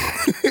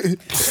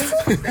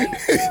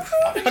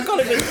 I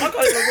can't even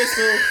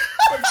whistle.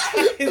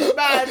 It's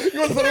bad. You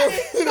know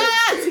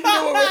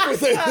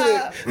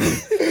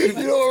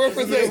what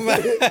represents?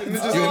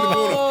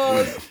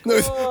 No,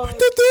 it's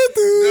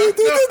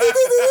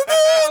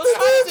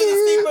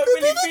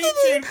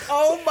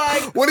Oh my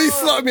god. when he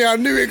slapped me, I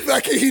knew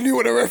exactly he knew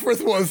what the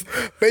reference was.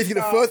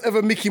 Basically, the first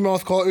ever Mickey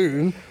Mouse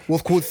cartoon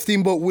was called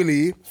Steamboat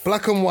Willie,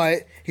 black and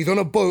white. He's on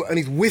a boat and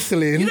he's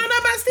whistling. You don't know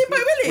about Steamboat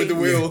Willie? With the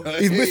wheel.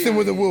 He's whistling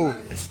with the wheel.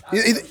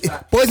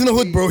 Boys in the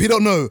hood, bro. He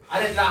don't know.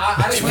 I didn't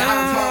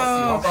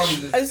have my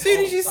brothers. As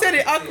soon as you said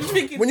it, I was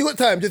thinking. When you got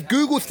time, just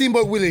Google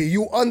Steamboat Willie.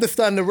 You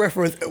understand the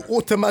reference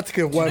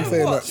automatically of why I'm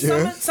saying What? that.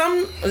 Yeah.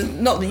 Some,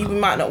 not that you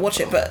might not watch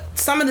it, but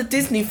some of the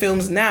Disney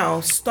films now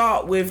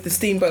start with the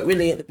Steamboat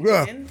Willie at the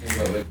Yeah. beginning,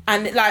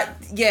 and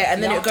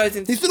then it goes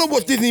into. You still don't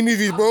watch Disney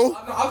movies, bro.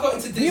 I got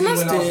into Disney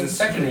must when I was do. in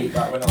secondary.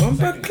 Like when I was in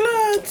secondary.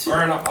 Clad.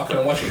 Growing up, I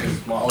couldn't watch it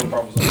because my older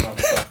brother was on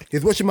another side.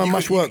 He's watching my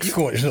mash works You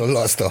can watch a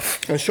lot of stuff.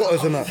 and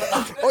shotters and that.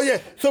 Oh yeah,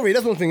 sorry,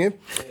 that's one thing.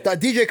 That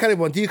DJ Khaled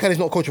one. DJ Khaled's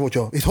not a culture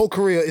watcher. His whole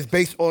career is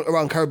based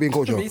around Caribbean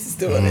culture. Reese is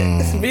still on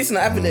it. Reese is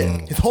not having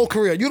it. His whole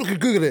career. You can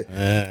Google it.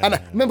 And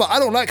remember, I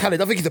don't like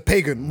Khaled. I think he's a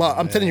pagan. But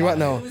I'm telling you right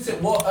now, Who is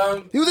it? What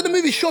he was in the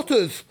movie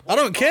Shotters. I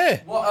don't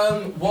care.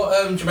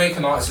 what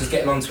Jamaican artist is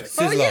getting onto it?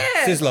 Sizzler.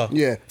 yeah. Sizzler.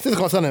 Yeah, Sister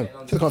can't stand him.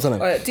 Sister can't stand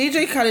him. Alright,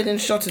 DJ Khaled and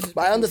Shotters.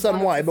 But I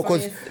understand why,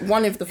 because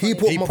one of the He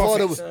funniest.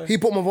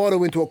 put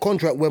Mavado into a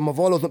contract where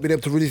Mavado's not been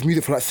able to release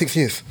music for like 6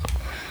 years.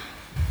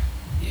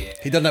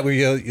 He done that with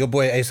your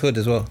boy Ace Hood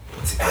as well.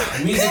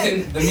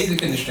 The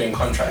music industry and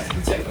contracts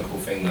is a technical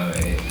thing though.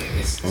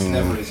 It's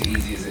never as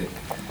easy as it.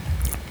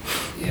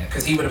 Yeah,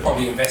 because he would have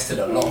probably invested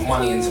a lot of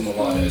money into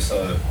Mavado,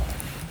 so.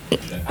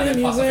 And then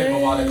plus I think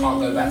Mavado can't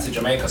go back to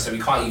Jamaica, so he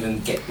can't even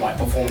get like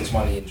performance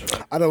money in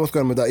Jamaica. I don't know what's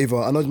going on with that either.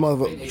 I know his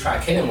mother. They tried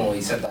to kill him, or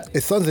he said that.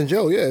 His son's in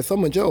jail, yeah. His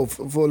son in jail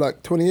for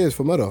like 20 years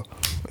for murder.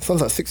 His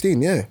son's like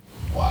 16, yeah.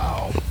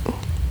 Wow.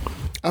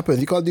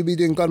 Happens. You can't be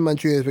doing gunman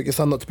tunes but your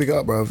son not to pick it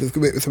up, bro. It's a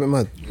bit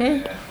mad.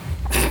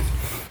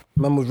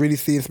 Man was really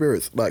seeing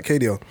spirits, like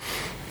KDO.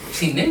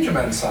 See, Ninja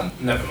Man's son.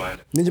 Never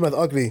mind. Ninja Man's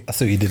ugly. I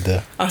see what you did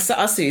there. I see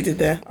what you did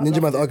there.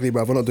 Ninja Man's ugly,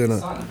 bruv. We're not doing that.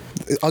 Son.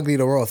 It's ugly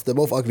to Ross. They're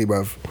both ugly,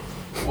 bruv.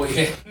 What,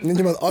 yeah.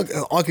 Ninja Man's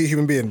ugly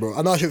human being, bro.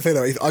 I know I shouldn't say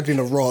that. He's ugly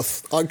to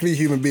Ross. Ugly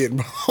human being,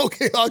 bro.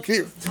 Okay,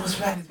 ugly.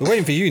 We're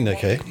waiting for you,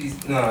 Nick, eh?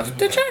 No.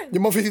 Did you?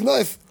 Your mum thinks he's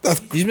nice.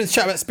 You've been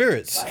chatting about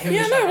spirits.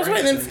 Yeah, no, I was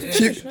waiting.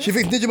 She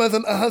thinks Ninja Man's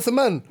a handsome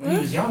man. He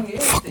was young,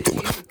 yeah.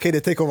 Okay, they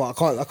take over. I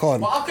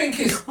can't. But I think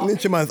it's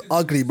Ninja Man's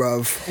ugly,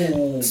 bruv.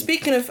 cool.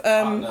 Speaking of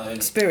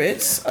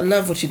spirits, I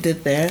love what you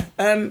did there.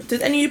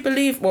 Did any of you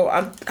believe? Well,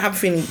 I have a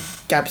feeling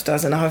Gabs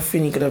does, and I have a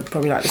feeling you're gonna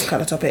probably like this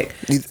kind of topic.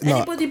 Nah.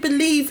 Anybody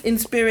believe in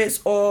spirits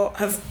or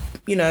have?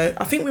 You know,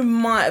 I think we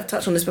might have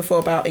touched on this before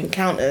about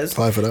encounters.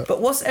 Fine for that.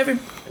 But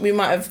we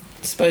might have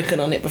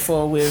spoken on it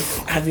before with,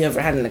 have you ever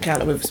had an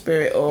encounter with a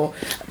spirit or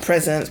a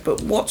presence?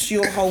 But what's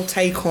your whole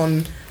take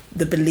on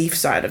the belief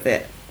side of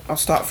it? I'll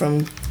start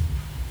from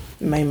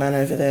the main man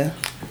over there.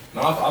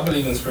 No, I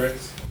believe in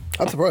spirits.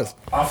 I'm surprised.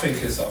 I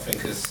think it's.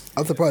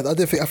 I'm surprised. I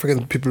didn't think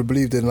African people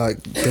believed in like.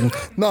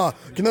 Nah,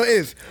 you know what it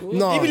is?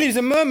 Nah. He believes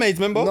in mermaids,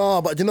 remember?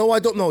 Nah, but you know why I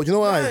don't know? You know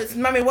why? No, it's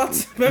Mummy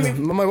what? Mummy,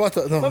 My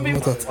water. No, Mummy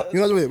water. water. You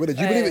know what I mean? Wait,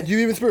 do you believe it? Do you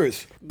believe in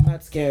spirits?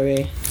 mad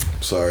scary.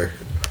 Sorry.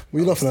 What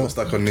are you laughing I'm at?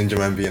 stuck on Ninja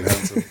Man being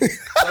handsome.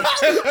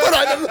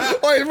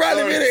 Oh, it's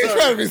random, innit? It's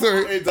random,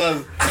 sorry. It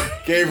does.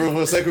 Gabriel,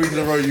 for a second week in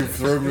a row, you've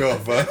thrown me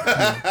off. But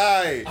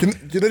Do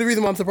you know the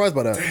reason why I'm surprised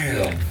by that?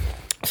 Yeah.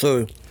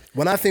 So,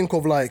 when I think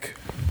of like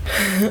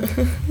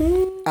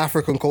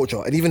African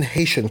culture and even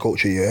Haitian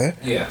culture, yeah,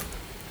 Yeah.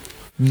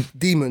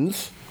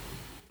 demons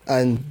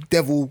and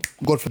devil,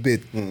 God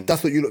forbid,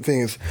 that's what you look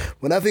think is.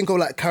 When I think of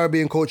like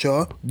Caribbean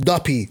culture,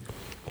 duppy,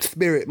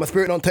 spirit, my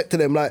spirit don't take to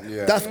them, like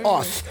that's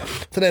us.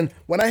 So then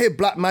when I hear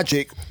black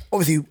magic,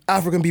 obviously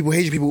African people,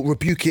 Haitian people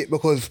rebuke it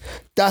because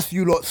that's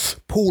you lot's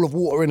pool of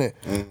water in it.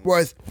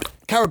 Whereas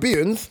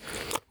Caribbeans,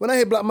 when I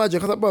hear black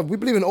magic, I was like, bro, we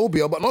believe in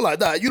Obia, but not like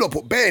that. You don't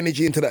put bare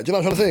energy into that. Do you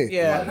know what I'm trying to say?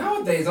 Yeah. But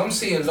nowadays, I'm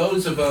seeing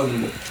loads of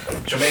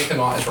Jamaican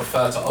artists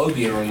refer to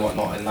Obia and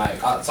whatnot, and like,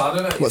 so I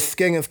don't know. What,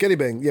 Skeng and Skelly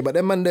Bang? Yeah, but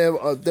them man there,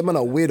 them man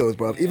are weirdos,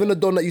 bro. Even the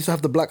don that used to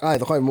have the black eyes, I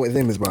can't remember what his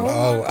name is, bro.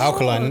 Oh,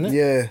 alkaline, isn't it?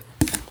 Yeah.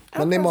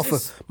 My name off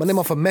of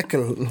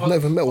Meckel. Not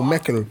even Metal,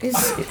 Meckel.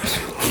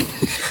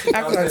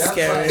 African's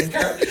scary.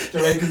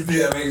 Jamaicans do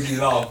that makes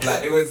you laugh.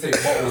 Like, they won't say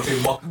bottle,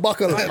 say buckle.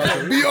 Buckle.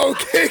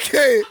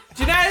 B-O-K-K.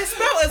 Do you know how it's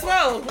spelled as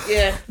well?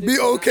 Yeah.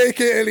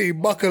 B-O-K-K-L-E.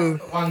 Buckle.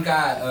 One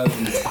guy,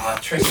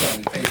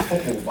 Tristan, plays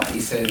football, but he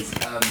says,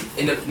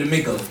 in the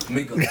miggle.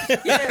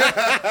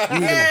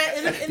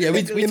 Yeah,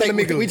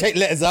 We take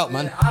letters out,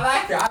 man. I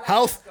like it.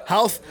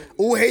 House,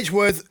 all H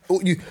words,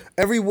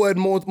 every word,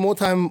 most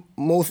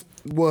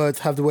words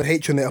have the word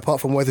H in it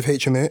apart from words of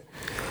H in it.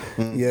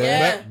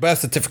 Yeah. Birth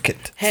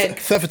certificate. Head.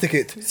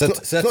 Certificate. It's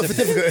not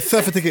certificate, it's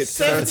certificate.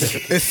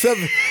 Certificate.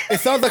 It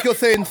sounds like you're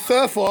saying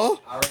surfer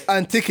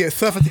and ticket,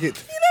 certificate.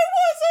 You know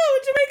what's all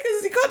with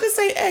Jamaicans? You can't just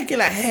say egg, you're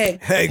like heg.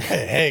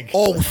 Egg.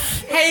 Oh,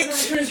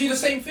 H do the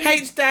same thing.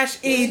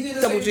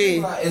 H-E-double-G.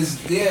 Like,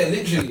 yeah,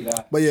 literally.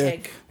 Like. but yeah,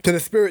 Egg. to the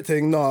spirit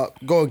thing, nah,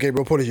 go on,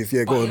 Gabriel, apologies.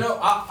 Yeah, But go you on. know,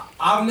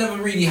 I've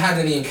never really had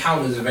any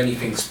encounters of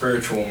anything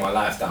spiritual in my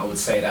life that I would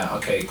say that,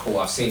 okay, cool,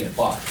 I've seen it.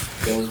 But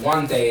there was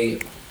one day,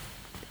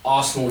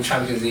 Arsenal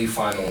Champions League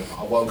final,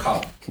 I woke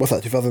up. What's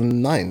that,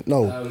 2009?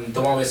 No,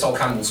 The one where Sol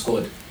Campbell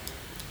scored.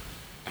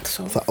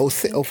 So it's like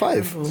 06,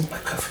 05.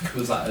 Like, I think it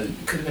was like,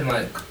 it could have been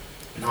like,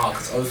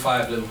 because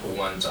 05 Liverpool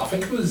won. So I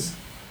think it was,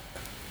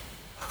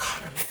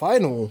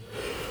 Final.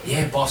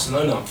 yeah,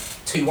 Barcelona.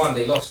 2-1,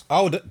 they lost.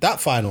 Oh, that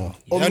final.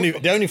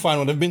 The only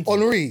final they've been to.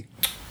 Henri.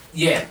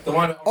 Yeah, the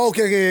one.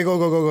 Okay,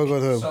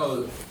 go.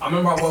 So I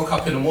remember I woke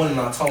up in the morning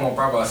and I told my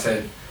brother, I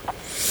said,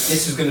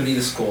 this is going to be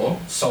the score.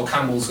 Sol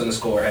Campbell's going to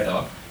score a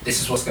header.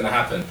 This is what's going to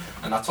happen.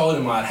 And I told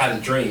him I'd had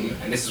a dream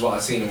and this is what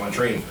I'd seen in my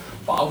dream.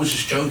 But I was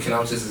just joking. I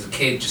was just as a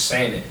kid just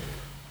saying it.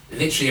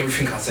 Literally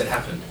everything I said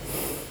happened.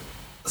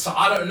 So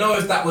I don't know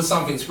if that was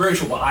something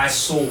spiritual, but I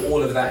saw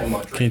all of that in my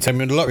Can you dream. tell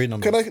me the lottery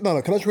number? Can I ask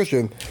you a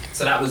question?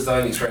 So that was the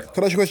only experience.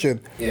 Can I ask you a question?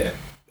 Yeah.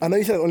 I know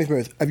you said only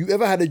experience. Have you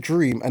ever had a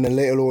dream and then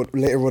later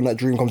on that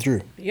dream comes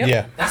true? Yep.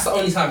 Yeah. That's the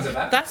only times I've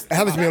had. That's, It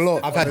happens to me a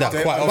lot. I've had that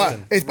quite But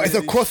often. it's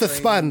across a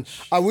span.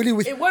 I really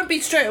wish it won't be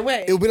straight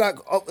away. it would be like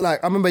I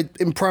remember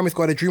in primary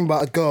school I had a dream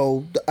about a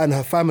girl and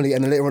her family,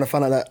 and then later on I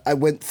found out that I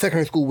went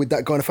secondary school with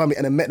that girl and her family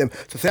and then met them.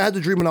 So say I had the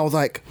dream when I was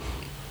like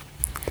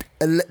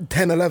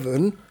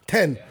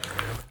 10.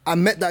 I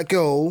met that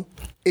girl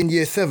in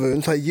year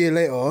 7, so a year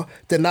later,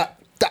 then that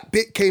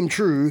bit came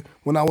true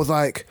when I was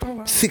like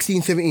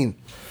 16, 17.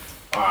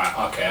 Alright,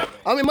 okay.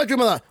 I'm in my dream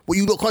like, well,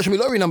 you can't show me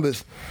lottery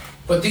numbers.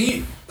 But do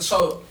you,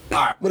 so,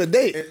 alright. With a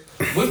date.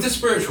 With the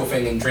spiritual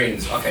thing in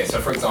dreams, okay, so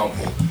for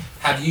example,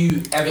 have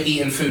you ever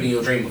eaten food in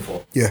your dream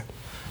before? Yeah.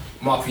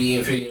 Mark, have you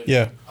eaten food in your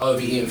Yeah. dream? Oh,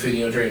 have you eaten food in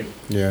your dream?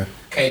 yeah.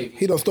 Okay.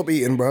 He don't stop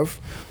eating, bruv.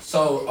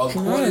 So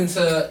according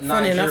to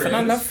Funny enough, and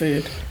I love Nigerians,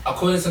 food.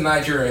 according to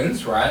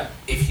Nigerians, right,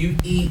 if you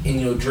eat in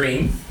your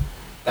dream,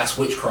 that's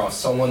witchcraft.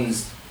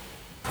 Someone's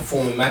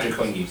performing magic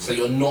on you, so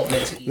you're not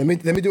meant to eat.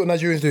 Let me do what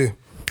Nigerians do.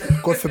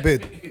 God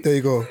forbid. There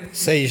you go.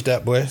 Sage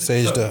that, boy.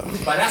 Sage that.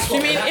 But that's Do you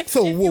what. mean that- if,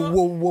 So if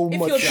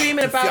you're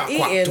dreaming about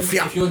eating?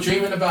 if you're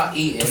dreaming about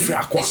eating,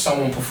 it's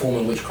someone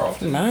performing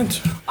witchcraft. Mad.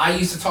 I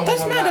used to tell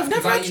That's my mum mad, that, I've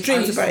never 'cause I had used-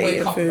 dreams I used to about wake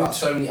eating up food. about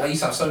so many. I used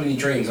to have so many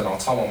dreams, and I'll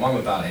tell my mum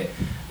about it.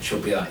 She'll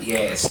be like,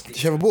 "Yes, Did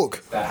she have a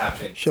book? that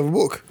happened." She have a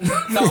book?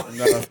 No,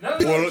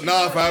 Well,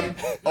 nah, fam.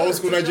 Old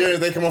school Nigerians,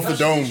 they come off the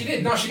dome. She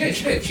did. No, she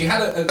did. She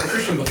had a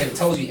Christian book and it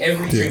tells you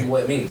every dream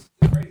what it means.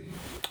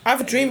 I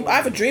have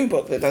a dream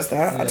book that does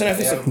that. I don't know if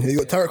it's a Yeah, you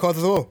got tarot cards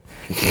as well.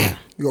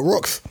 You got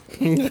rocks.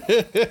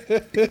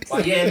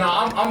 But yeah, no,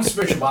 I'm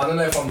spiritual, but I don't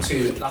know if I'm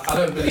too. Like, I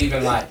don't believe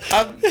in like.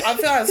 I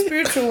feel like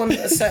spiritual on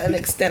a certain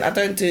extent. I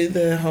don't do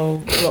the whole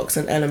blocks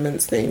and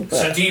elements thing. But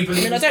So do you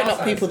believe I mean, I in don't star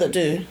know people signs? that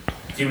do.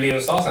 Do you believe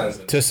in star signs?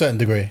 Then? To a certain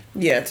degree.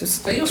 Yeah,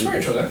 just. So you're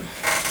spiritual then?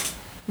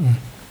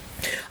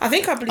 I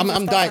think I believe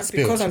I'm in dying star signs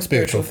because I'm spiritual.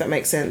 spiritual. If that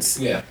makes sense.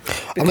 Yeah.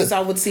 Because I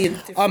would see. A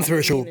different I'm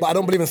spiritual, meaning. but I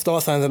don't believe in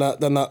star signs and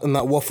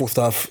that waffle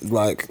stuff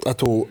like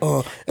at all.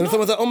 And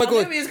someone's like, "Oh my I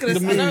know god, he was gonna the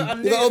say- I moon." know- I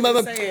knew You're like, he "Oh was man,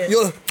 gonna say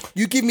it.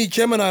 you give me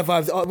Gemini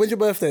vibes." Oh, when's your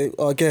birthday?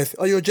 Oh, I guess.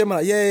 Oh, you're a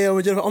Gemini. Yeah,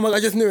 we're Gemini. Oh my god, I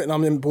just knew it. And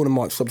I'm born in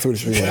March. So I'm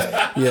spiritual.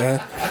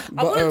 Yeah.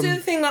 I wouldn't do the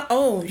thing like,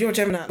 oh, you're a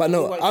Gemini. but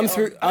no, You won't I'm get on.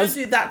 spirit- I don't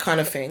do that kind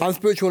of thing. I'm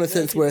spiritual in a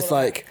sense where it's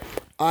like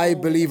I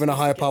believe in a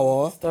higher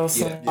power. Star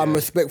sign. I'm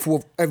respectful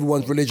of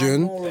everyone's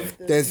religion. more of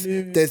the There's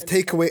moon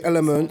takeaway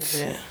elements.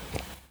 Yeah.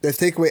 There's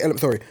takeaway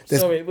elements.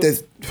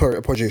 Sorry.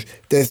 Apologies.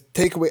 There's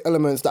takeaway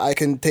elements that I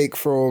can take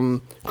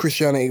from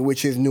Christianity,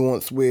 which is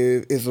nuanced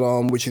with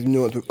Islam, which is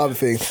nuanced with other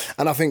things.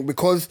 And I think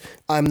because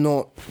I'm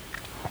not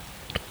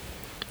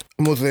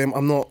Muslim,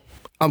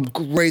 I'm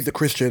raised a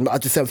Christian, but I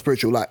just say I'm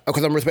spiritual, like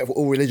because I'm respectful of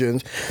all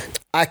religions.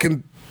 I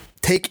can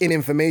take in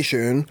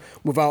information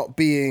without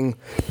being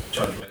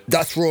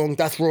that's wrong,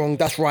 that's wrong,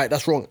 that's right,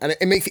 that's wrong, and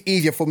it makes it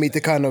easier for me to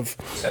kind of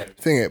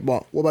think it.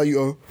 But what about you,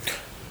 O?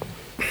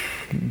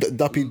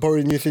 Duppy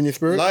borrowing you in your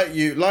spirit? Like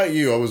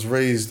you, I was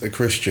raised a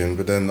Christian,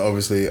 but then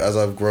obviously as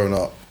I've grown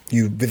up,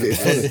 You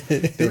visited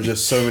Sodom. there were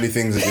just so many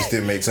things that just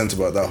didn't make sense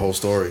about that whole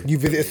story. You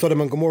visited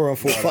Sodom and Gomorrah and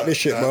thought, fuck this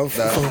shit, bro.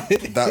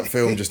 That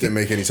film just didn't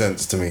make any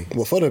sense to me.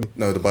 What, Sodom?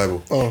 No, the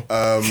Bible. Oh.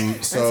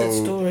 That's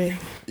a story.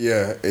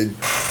 Yeah,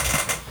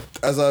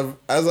 as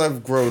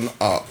I've grown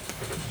up,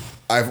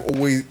 I've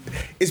always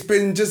it's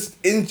been just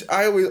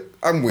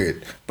I'm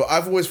weird, but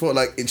I've always felt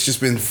like it's just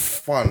been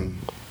fun.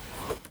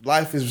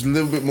 Life is a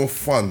little bit more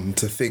fun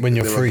to think When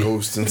that you're there free. are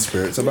ghosts and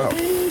spirits about.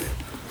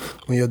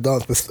 When you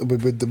dance with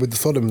the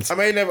Sodoms.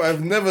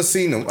 I've never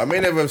seen them. I may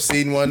never have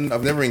seen one.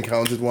 I've never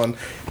encountered one.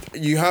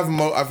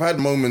 I've had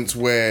moments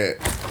where,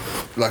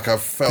 like,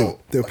 I've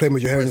felt They were playing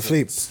with your hair in your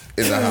sleep.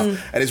 in the house,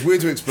 and it's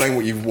weird to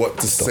explain what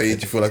to say.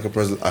 Do you feel like a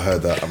present? I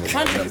heard that. I'm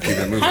gonna keep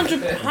it moving.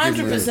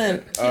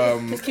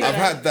 100%. I've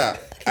had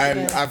that,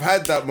 and I've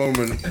had that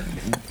moment.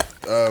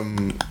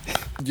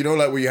 You know,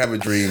 like where you have a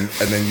dream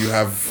and then you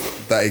have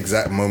that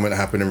exact moment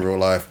happen in real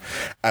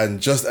life,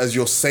 and just as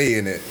you're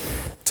saying it,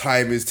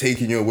 time is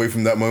taking you away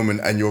from that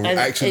moment, and you're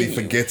actually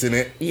forgetting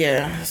it.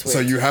 Yeah. That's weird. So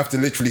you have to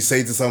literally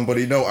say to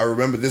somebody, "No, I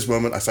remember this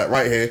moment. I sat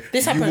right here.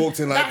 This you happened. walked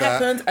in like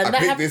that. happened, and I that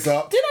picked happened. this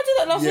up." Didn't I do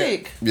that last Yeah.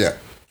 week? Yeah.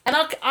 And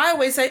I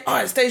always say, oh,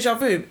 it's deja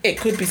vu. It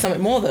could be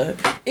something more though.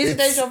 Is it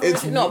It's- deja vu?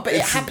 it's- No, but it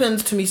it's-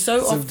 happens to me so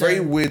It's often. a very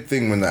weird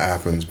thing when that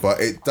happens, but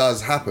it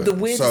does happen. The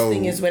weirdest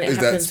thing is when it is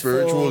happens that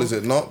spiritual? for Is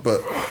it not?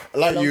 But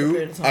like longer you,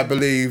 period of time.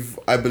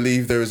 I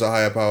believe there is a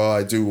higher power.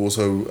 I do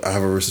also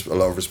have a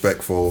lot of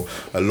respect for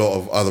a lot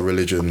of other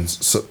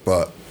religions. So,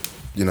 but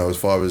you know, as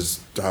far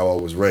as how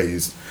I was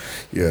raised,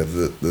 yeah,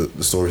 the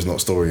story's not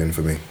storying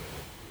for me.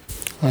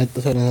 I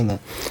totally understand that.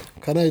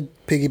 Can I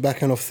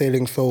piggyback on off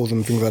Sailing Souls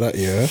and things like that,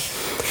 yeah?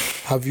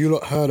 Have you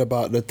lot heard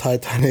about the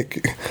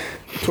Titanic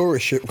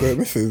tourist ship going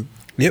missing?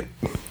 Yep.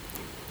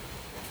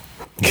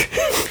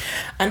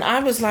 And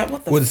I was like,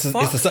 what the Well,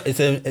 fuck? it's But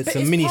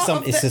a mini part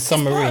of it's the- a It's part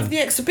submarine. of the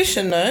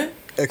exhibition, though.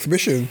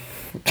 Exhibition?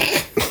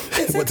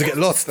 What, to get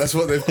lost? That's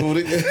what they've called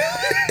it. Yeah.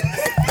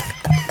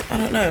 I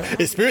don't know.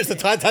 Experience the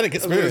Titanic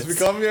It's experience.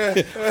 become, yeah.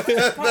 Part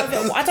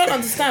of it, I don't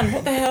understand.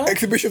 What the hell?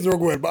 Exhibition's the wrong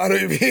word, but I know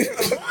what you mean.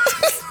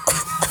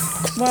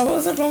 Why, what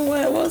was the wrong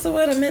word? What was the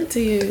word I meant to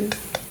use?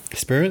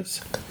 Experience?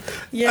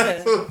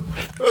 Yeah.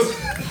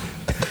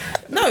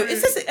 No, it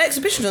says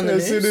exhibition on the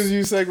As soon news. as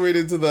you segued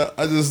into that,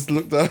 I just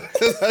looked up.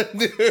 I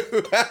knew.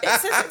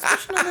 It says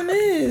exhibition on the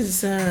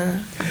news.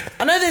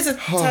 I know there's a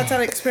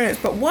Titanic experience,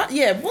 but what?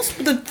 Yeah, what's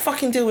the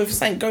fucking deal with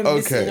saying going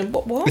missing Okay. and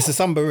what? It's a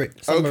submarine.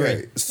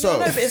 Okay, so No,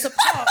 but it's a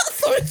part.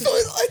 sorry,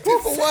 I do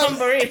for one.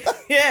 Submarine.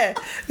 Yeah.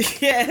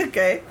 Yeah,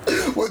 okay.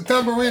 What,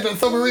 tambourine and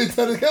submarine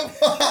turning up?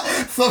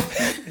 stop.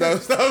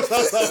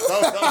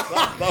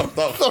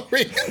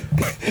 Sorry.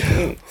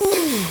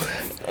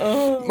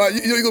 Man,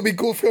 you're going to be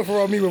good for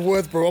around me with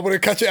words, bro. I'm going to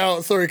catch it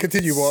out. Sorry,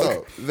 continue, Mark.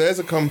 So there's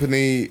a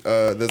company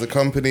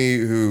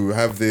who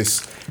have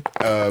this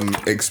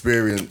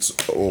experience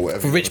or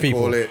whatever For you rich wanna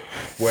people. call it,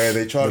 where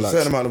they charge a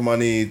certain amount of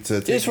money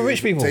to take It's for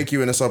rich people. take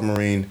you in a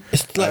submarine.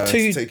 It's like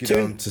to take you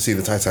down to see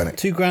the Titanic.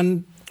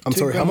 $2,000. I'm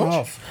sorry, how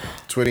much?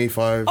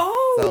 25,000.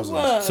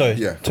 Oh, Sorry,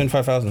 Yeah.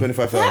 25,000.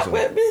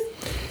 25,000.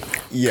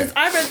 Yeah.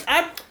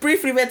 I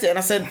briefly read it and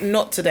I said,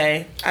 not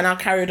today. And I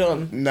carried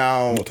on.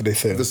 Now, What did they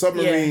say? the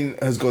submarine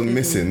has gone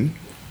missing.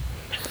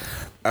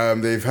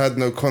 They've had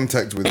no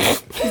contact with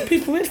it.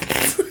 People with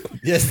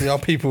Yes, there are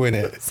people in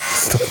it.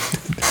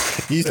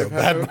 You so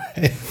bad.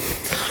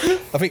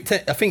 I think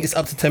it's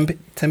up to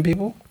 10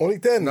 people. Only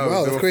 10. No,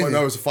 Wow, that's crazy.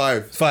 No, it's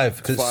 5. 5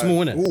 because it's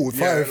small, innit? Ooh,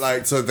 Yeah, 5.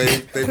 like so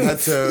they've had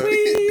to.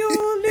 We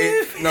all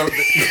live. No,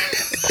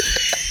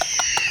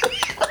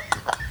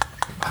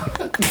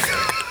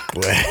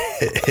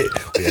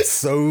 We're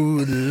so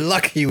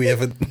lucky we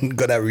haven't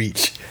got that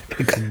reach.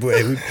 Because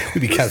boy,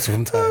 we'd be cancelled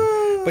from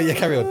time. But yeah,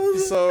 carry on.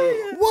 so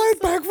White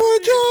back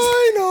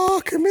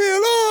vagina,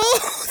 Camilla.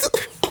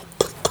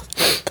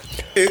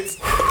 it's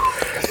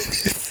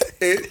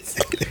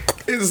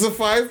a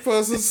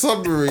 5-person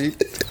submarine.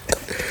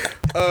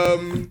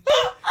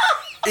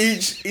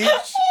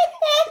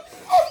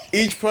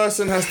 Each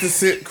person has to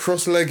sit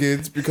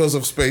cross-legged because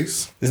of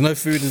space. There's no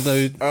food, there's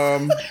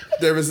no.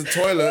 There is a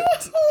toilet,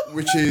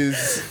 which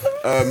is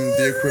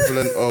the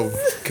equivalent of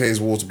Kay's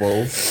water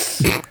bowl.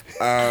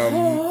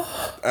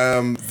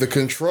 The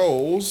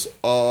controls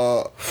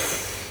are,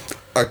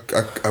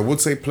 I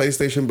would say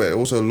PlayStation, but it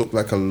also looked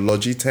like a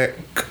Logitech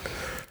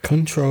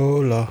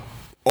Controller.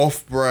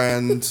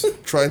 off-brand,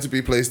 trying to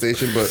be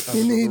PlayStation, but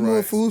You need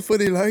more food for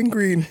the lime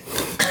green.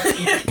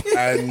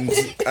 And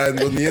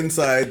on the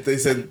inside, they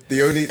said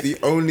the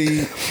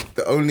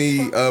only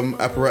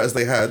apparatus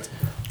they had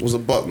was a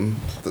button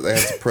that they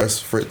had to press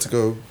for it to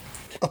go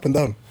Up and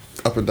down.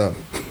 up and down.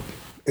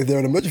 Is there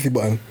an emergency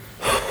button?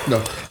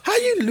 No, How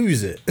you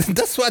lose it?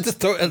 That's what I just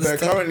don't they're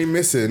understand. currently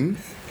missing.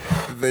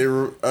 They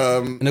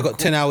And they've got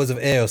 10 hours of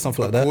air or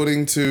something like that.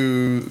 according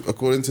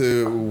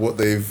to what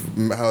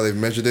how they've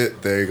measured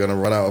it, they're gonna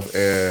run out of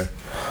air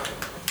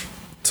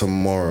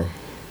tomorrow.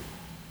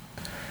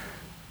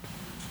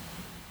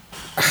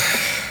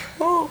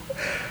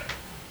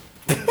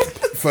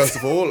 First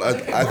of all,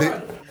 I think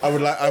I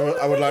would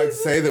like to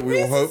say that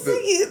we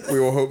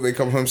all hope they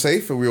come home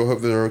safe, and we all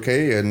hope they're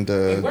okay. And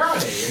Where are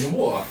they? In the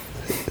water?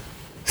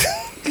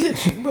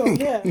 Well,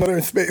 yeah. Not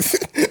in space.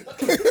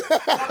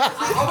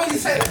 I'm only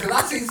saying that because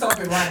I seen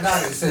something right now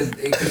that says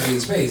it could be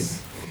in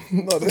space.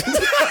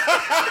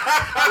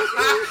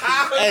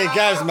 Hey,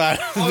 guys, man.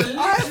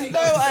 I have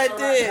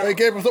no idea. Hey,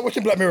 Gabriel, stop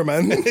watching Black Mirror,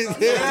 man.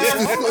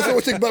 Stop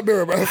watching Black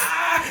Mirror, man.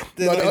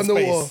 They're Like not in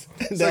underwater.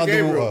 space. so They're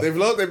Gabriel,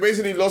 underwater. they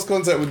basically lost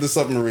contact with the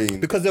submarine.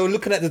 Because they were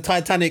looking at the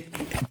Titanic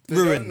They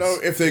don't ruins. know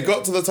if they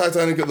got to the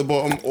Titanic at the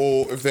bottom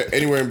or if they're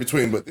anywhere in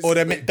between. But this Or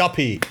they met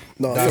Duppy.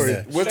 No, down sorry.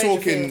 there. we're Stranger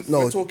talking Things. No.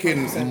 we're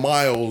talking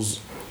miles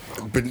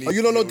beneath. Oh,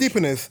 you don't know the deep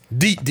in this?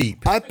 Deep.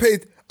 I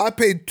paid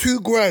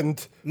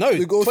 $2,000. No,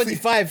 to go see-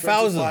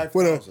 25,000.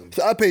 Wait, no.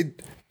 So I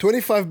paid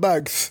 25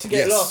 bags to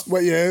get lost.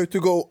 Wait, yeah, to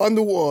go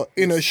underwater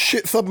in a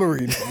shit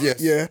submarine.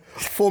 Yes. Yeah.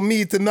 For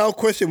me to now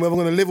question whether I'm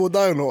gonna live or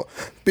die or not,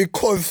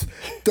 because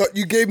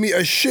you gave me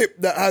a ship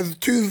that has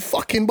 2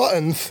 fucking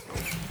buttons.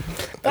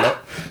 And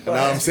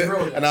now I'm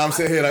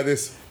sitting here like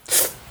this.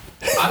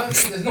 I don't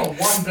think there's not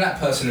one black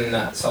person in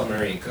that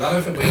submarine because I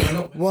don't think we're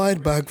not.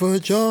 Wide back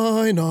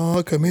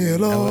vagina,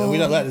 Camilla. We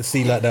don't like to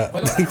see like that.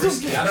 We're not that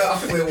risky. I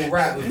think we're all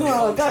right with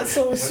No, that's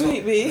so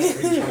sweet, me.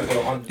 Really trying to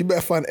go on. You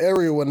better find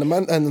Ariel and the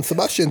man and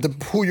Sebastian to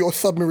pull your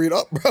submarine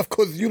up, bruv,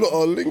 because you lot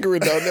are lingering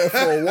down there for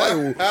a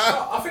while.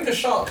 I think a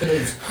shark could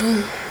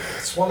have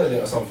swallowed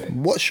it or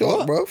something. What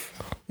shark, bruv?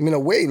 You mean a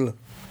whale?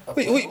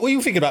 Wait, what are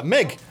you thinking about?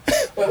 Meg?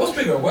 Wait, what's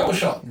bigger, a whale or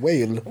shark?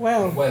 Whale.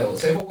 Well,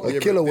 Whales. If a whale, A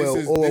killer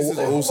whale or This is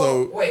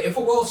also wait, if a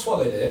whale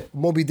swallowed it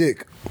Moby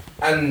Dick.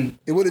 and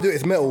It wouldn't do it.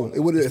 It's metal. It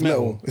wouldn't. It's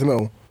metal. It's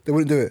metal. They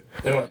wouldn't do it.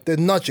 they won't, They'd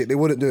nudge it. They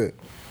wouldn't do it.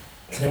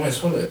 they won't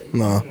swallow it.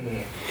 Nah,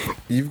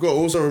 you've got to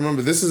also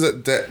remember this is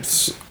at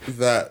depths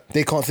that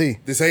they can't see.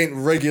 this ain't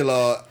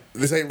regular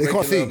can't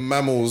regular see.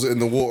 mammals in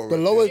the water. The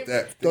lower,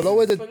 depth. the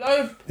lower the,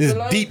 below, It's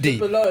below, deep.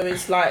 below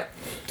it's like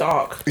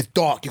dark. it's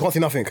dark. You can't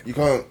see nothing. You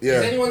can't. Is Yeah.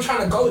 anyone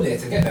trying to go there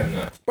to get them?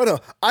 Though? Brother,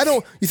 I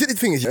don't. You see, the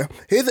thing is, yeah.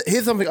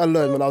 Here's something I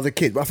learned when I was a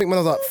kid. But I think when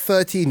I was like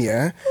 13,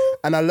 yeah,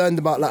 and I learned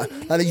about like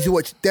I used to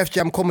watch Def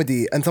Jam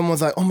comedy, and someone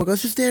was like, "Oh my God,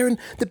 it's just there, and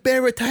the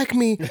bear attacked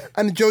me,"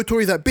 and Joe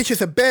Torre's like, "Bitch,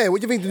 it's a bear. What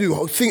do you think to do?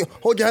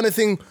 Hold your hand and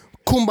sing."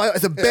 Kumbaya,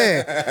 it's a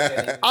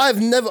bear.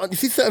 I've never, you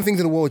see certain things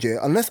in the world, yeah,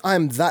 unless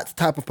I'm that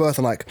type of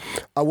person, like,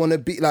 I want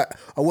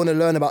to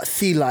learn about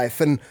sea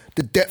life and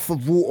the depth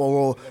of water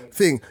or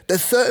thing.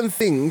 There's certain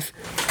things,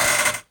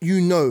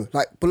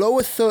 like below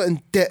a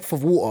certain depth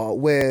of water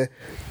where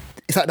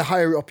it's like the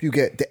higher up you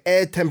get, the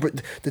air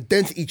temperature, the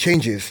density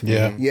changes.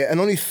 Yeah. Yeah, and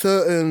only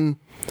certain,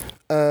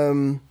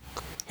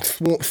 it's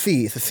a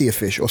sea of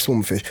fish or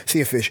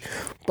sea of fish,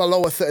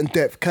 below a certain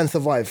depth can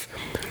survive.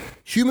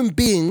 Human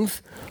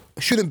beings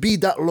shouldn't be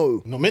that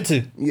low. Not meant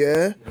to.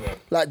 Yeah?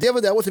 Like the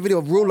other day I watched a video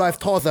of real life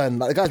Tarzan.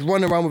 Like the guy's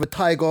running around with a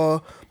tiger,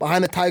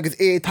 behind the tiger's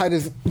ear,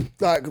 tiger's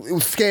like it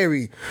was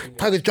scary.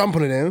 Tiger's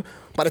jumping on him,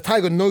 but the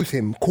tiger knows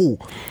him. Cool.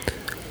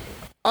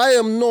 I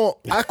am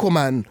not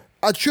Aquaman.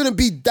 I shouldn't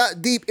be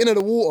that deep into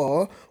the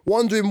water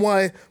wondering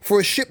why for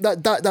a ship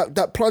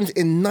that plunged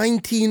in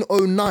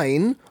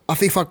 1909, I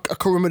think if I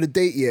can remember the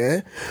date,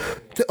 yeah.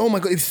 Oh my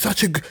God, it's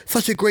such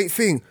a great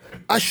thing.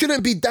 I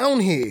shouldn't be down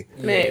here.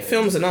 Mate,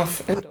 film's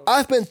enough.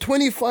 I spent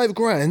 25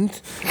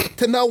 grand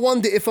to now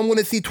wonder if I'm going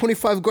to see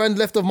 25 grand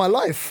left of my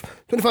life.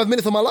 25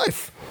 minutes of my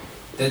life.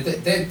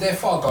 They're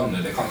far gone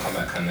though. They can't come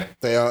back, can they?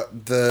 They are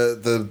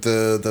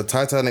the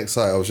Titanic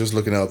site. I was just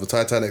looking up. The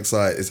Titanic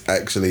site is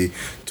actually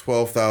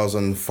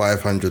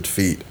 12,500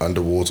 feet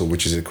underwater,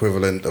 which is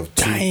equivalent of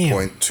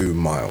 2.2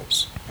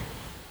 miles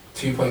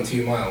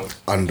 2.2 miles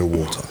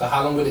underwater. So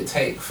how long would it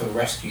take for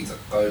rescue to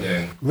go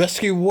there?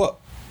 Rescue what?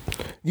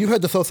 You've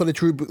heard the South Sally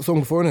True song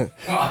before, innit?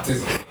 Oh,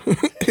 this-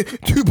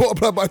 2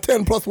 multiplied by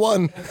 10 plus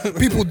 1.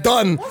 People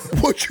done.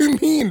 What you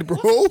mean, bro?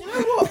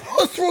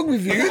 What's wrong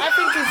with you? I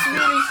think it's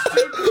really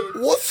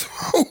stupid. What's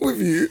wrong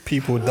with you?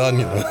 People done,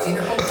 you know. See,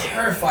 how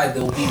terrified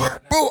they'll be right now.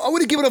 Bro, I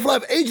would have given up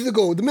life ages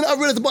ago. The minute I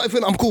realized about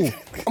it, I'm cool.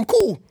 I'm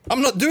cool.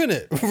 I'm not doing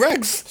it.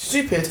 Rags.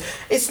 Stupid.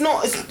 It's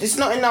not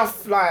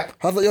enough, like...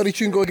 How's that Yachty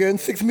tune go again?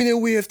 6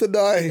 million ways to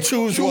die.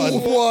 Choose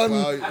one.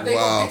 And they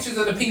got pictures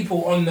of the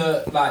people on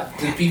the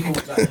people.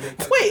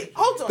 Wait,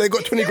 hold on. They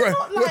got 20 grand.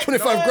 They got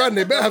 25 grand.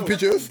 They better have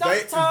pictures.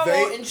 Doctor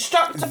or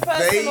instructor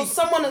person or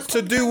someone that's...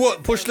 To do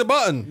what? Push the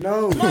button?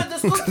 No. No,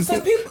 there's not... So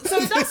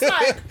that's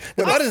like...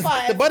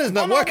 The button's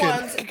not working.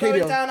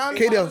 Going down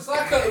under. It was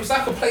like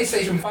a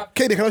PlayStation 5.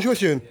 Katie, can I ask you a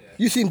question?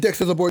 You seen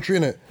Dexter's Laboratory,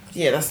 innit?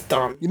 Yeah, that's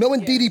dumb. You know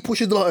when Dee Dee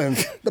pushes the button?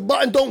 The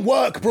button don't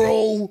work,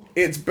 bro.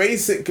 It's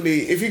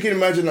basically, if you can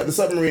imagine, like the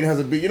submarine has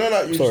a beep. You know,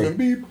 like you just go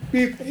beep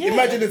beep. Yeah.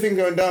 Imagine the thing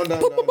going down,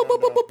 and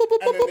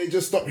then they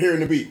just stop hearing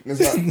the beat. And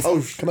it's like,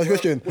 oh, Can I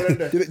ask you a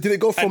question? Did it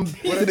go from...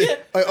 Can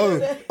I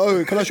ask you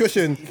a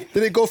question?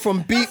 Did it go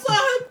from beep... That's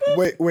what happened.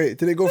 Wait.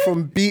 Did it go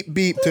from beep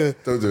beep to...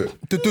 Don't do it.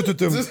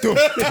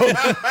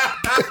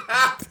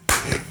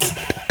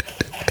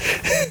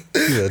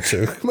 Yeah,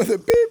 true. I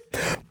said beep,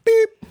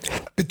 beep.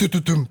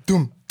 Dum,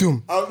 dum,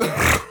 dum.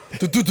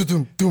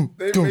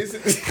 They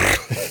basically,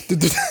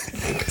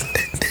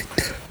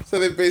 so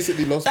they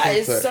basically lost That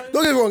is contact. so...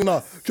 Don't get me wrong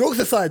now. Jokes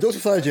aside,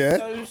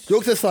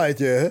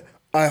 yeah.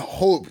 I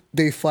hope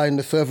they find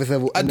the surface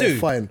level I and they're do.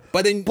 fine.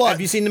 But then, have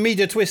you seen the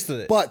media twist of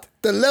it? But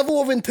the level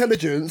of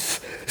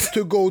intelligence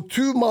to go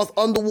 2 miles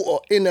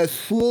underwater in a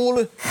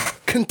small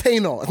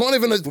container. It's not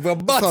even With a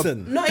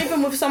button. Not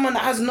even with someone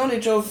that has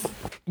knowledge of...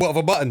 What, of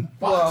a button?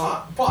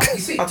 But you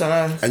see, I don't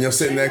know. And you're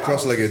sitting there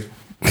cross-legged.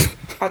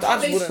 I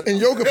just wouldn't... In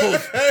yoga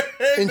pose.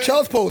 In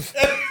child's pose.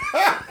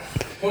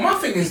 well, my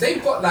thing is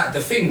they've got like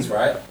the things,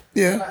 right?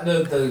 Yeah.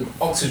 Like the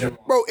oxygen.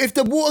 Bro, if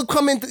the water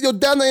come in, you're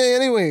down there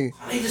anyway.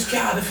 They just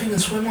get out of the thing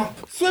and swim up.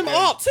 Swim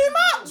up. 2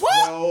 months?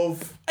 What?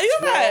 12. Are you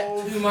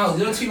right? 2 miles.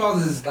 You know, 2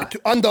 miles is like.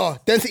 Under.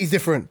 Density's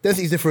different.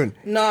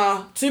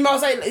 Nah, 2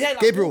 miles ain't like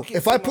Gabriel, walking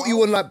if I 2 put you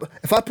miles. on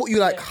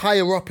like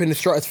higher up in the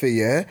stratosphere,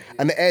 yeah,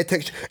 and the air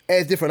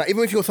is different. Like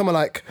even if you're somewhere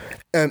like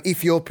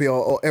Ethiopia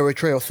or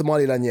Eritrea or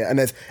Somaliland, yeah, and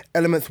there's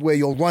elements where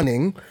you're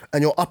running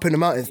and you're up in the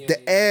mountains,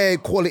 the air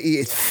quality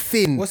is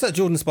thin. What's that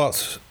Jordan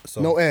Sparks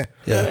song? No air.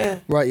 Yeah.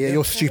 Right, yeah,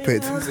 you're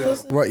stupid.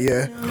 Right,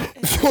 yeah.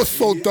 You're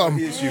so dumb.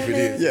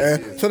 Yeah.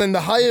 So then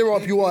the higher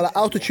up you are, like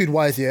altitude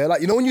wise, yeah,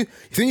 like you know when you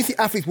see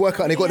athletes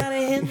work out and they got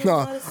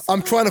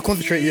I'm trying to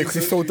concentrate here because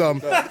it's so dumb.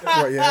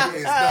 Right,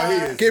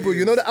 yeah. Gabriel,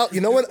 you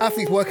know when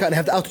athletes work out and they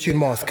have the altitude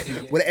mask,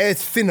 where the air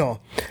is thinner,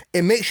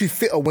 it makes you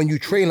fitter when you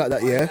train like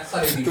that, yeah. That's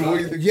how they do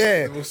life.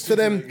 Yeah. So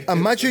then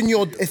imagine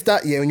it's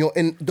that, yeah, when you're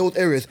in those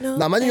areas.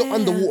 Now imagine you're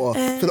underwater.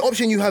 So the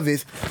option you have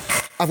is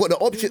I've got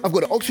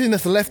the oxygen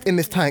that's left in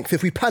this tank. So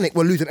if we panic,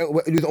 we're losing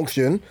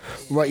oxygen.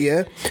 Right,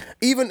 yeah.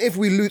 Even if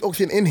we lose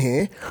oxygen in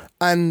here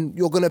and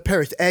you're gonna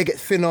perish, the air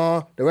gets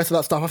thinner, the rest of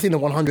that stuff. I've seen the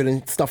 100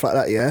 and stuff like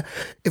that, yeah.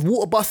 If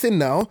water busts in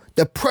now,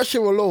 the pressure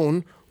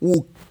alone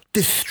will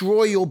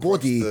destroy your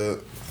body.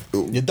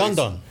 You're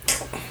done.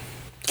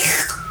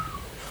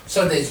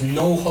 So there's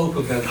no hope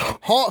of them.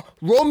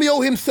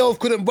 Romeo himself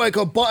couldn't write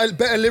a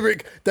better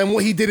lyric than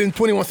what he did in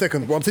 21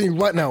 seconds, bro. I'm telling you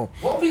right now.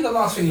 What would be the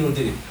last thing you would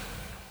do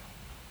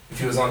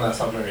if you was on that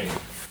submarine?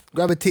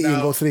 Grab a titty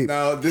and go sleep.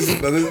 Now this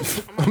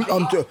is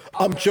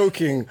I'm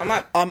joking.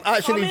 I'm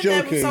actually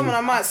joking. Someone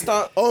I might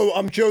start. Oh,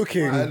 I'm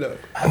joking.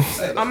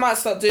 I might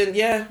start doing.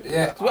 Yeah.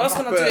 Yeah. What else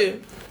can I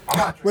do?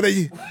 What are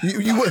you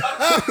would.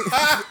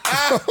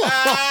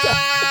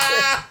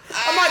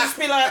 I might just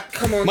be like,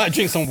 come on, Might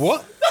drink some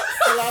what?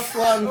 the last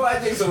one. I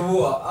drink some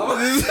water.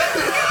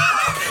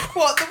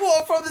 What, the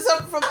water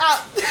from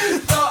out?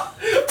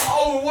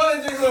 Oh, what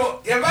a drink some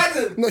water.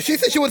 Imagine. No, she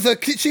said she wants her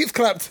cheeks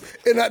clapped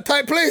in that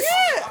tight place.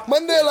 Yeah.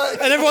 Man, they're like.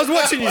 And everyone's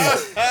watching you.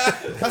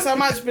 That's how I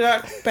might just be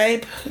like,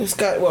 babe, let's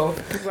go. Well,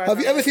 Have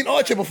you ever seen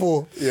Archer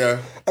before? yeah.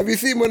 Have you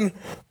seen when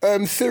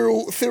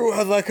Cyril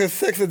has like a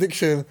sex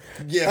addiction?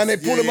 Yes, And they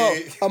pull him out.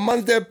 A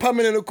man's there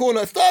pamming in the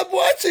corner. Stop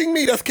watching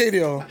me. That's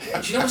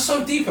KDR. Do you know what's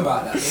so deep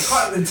about that? They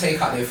can't even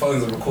take out their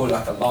phones and record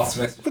like the last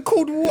message.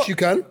 Record what? Yes, you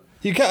can.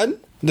 You can.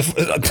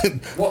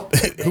 What?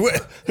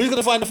 Who's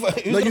gonna find the?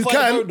 Who's No, gonna you find the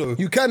phone, can. though?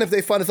 You can if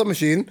they find a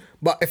submachine.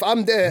 But if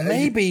I'm there,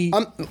 Maybe.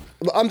 I'm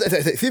there.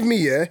 See if me,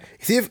 yeah.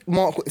 See if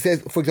Mark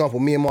says, for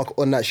example, me and Mark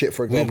on that shit.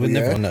 For example, we're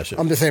never yeah? on that shit.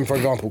 I'm the same, for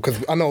example,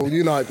 because I know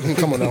you know.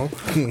 Come on now,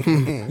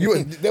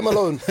 you them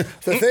alone.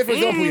 So say for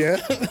example, yeah,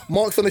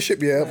 Mark's on the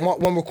ship, yeah. Mark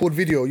one record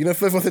video. You know,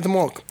 first one said to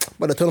Mark,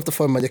 "Brother, turn off the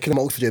phone, man. You're killing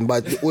my oxygen by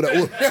all that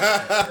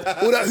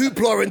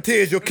hoopla and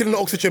tears. You're killing the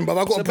oxygen, but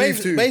I got to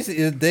breathe too."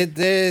 Basically,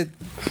 they're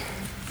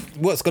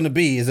what's going to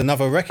be is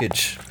another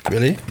wreckage,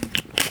 really.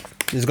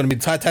 There's going to be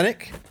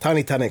Titanic.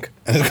 Tiny-tanic.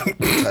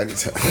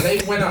 They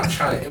went out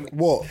trying to.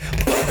 What?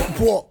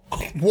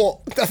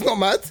 What? That's not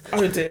mad.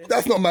 Oh, dear.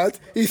 That's not mad.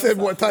 He said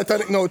what?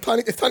 Titanic? No, it's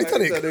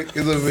Tiny-tanic.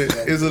 It's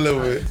a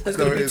little bit. There's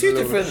going to be two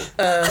different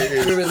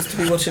ruins to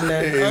be watching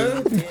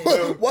there.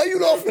 Oh, Why are you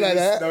laughing like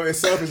that? No, it's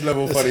surface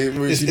level funny.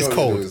 It's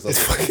cold.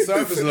 It's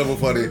surface level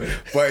funny,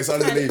 but it's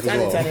underneath as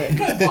well.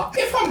 Tiny-tanic. But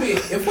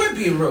if we're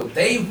being real,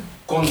 they've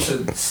gone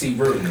to see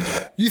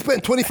ruins. You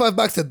spent 25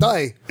 bags to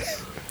die.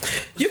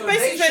 You So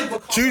basically they should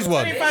spent Choose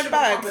one. 25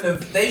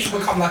 bags. They should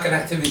become like an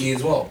activity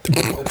as well.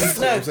 No, they what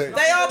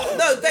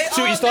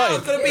are you started.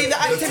 now going to be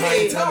the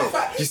activity.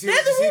 You see,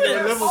 They're the there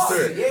were ruins. levels to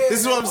it. This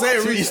is what I'm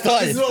saying. you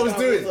started. This is what I was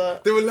doing.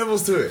 There were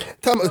levels to it.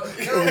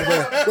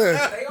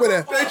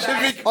 Where?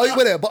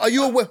 But are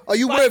you aware? Are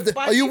you aware of the?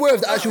 Are you aware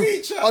of the actual?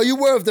 Are you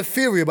aware of the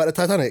theory about the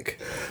Titanic?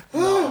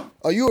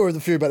 Are you aware of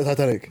the theory about the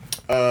Titanic?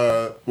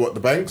 What,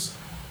 the banks?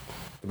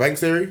 The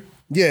banks theory?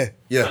 Yeah.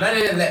 Yeah. And then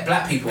they didn't let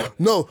black people.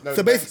 No. No, So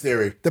the banks basically,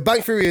 theory. the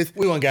bank theory is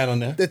We weren't going on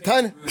there.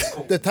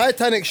 the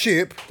Titanic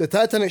ship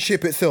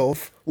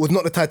itself was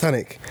not the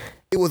Titanic.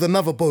 It was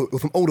another boat. It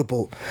was an older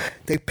boat.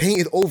 They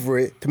painted over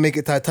it to make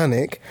it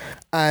Titanic,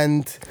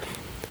 and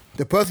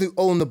the person who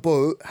owned the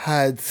boat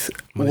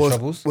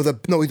troubles? was a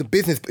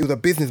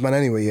businessman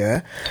anyway,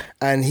 yeah,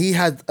 and he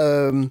had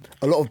a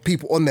lot of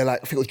people on there,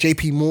 like I think it was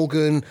J.P.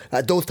 Morgan,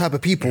 like those type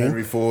of people.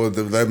 Henry Ford,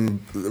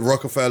 them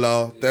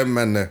Rockefeller, them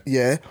man there.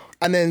 Yeah.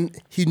 And then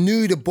he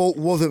knew the boat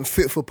wasn't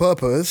fit for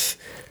purpose,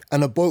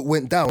 and the boat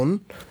went down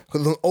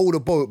because it was an older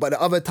boat. But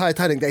the other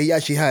Titanic that he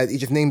actually had, he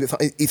just named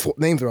it. He swapped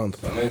names around.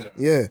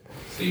 Yeah.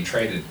 So you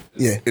traded.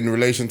 Yeah. In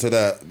relation to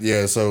that,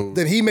 yeah, so...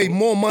 Then he made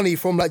more money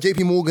from like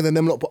J.P. Morgan and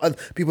them lot,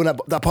 people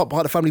that part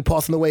of the family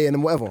passing away and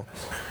then whatever.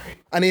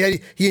 And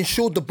he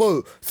insured the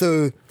boat,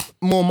 so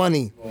more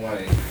money.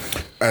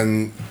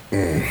 And...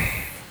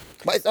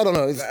 But I don't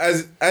know.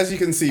 As you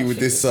can see with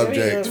this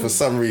subject, for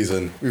some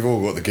reason, we've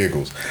all got the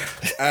giggles.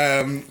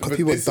 But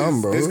people are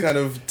dumb, bro. This kind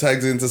of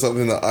tags into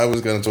something that I was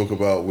going to talk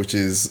about, which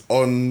is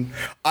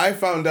I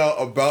found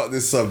out about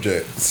this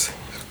subject.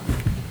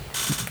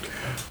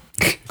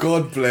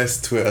 God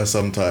bless Twitter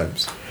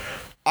sometimes.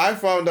 I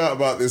found out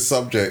about this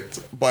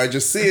subject by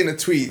just seeing a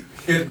tweet,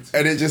 and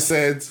it just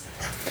said,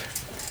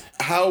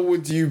 "How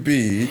would you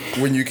be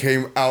when you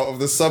came out of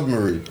the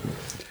submarine?"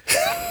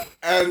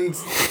 And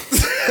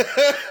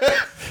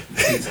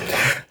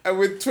and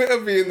with Twitter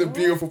being the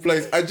beautiful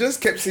place, I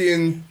just kept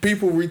seeing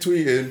people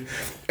retweeting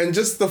and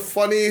just the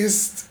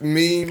funniest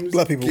memes,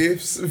 Black people.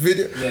 gifs,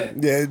 video.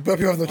 Yeah, black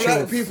people have no Black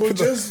chill. people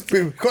just-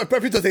 Black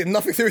people take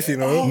nothing seriously, you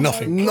know?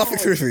 Nothing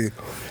seriously.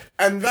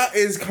 And that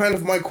is kind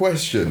of my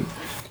question.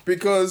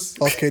 Because...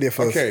 Ask Katie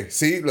first. Okay,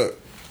 see, look.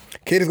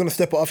 Katie's gonna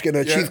step off, get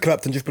her cheeks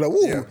clapped, and just be like,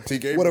 "Woo, Yeah, see,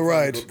 what a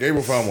ride!"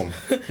 Gabriel found one.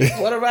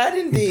 What a ride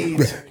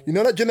indeed. You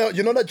know that Jenny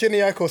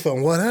Aiko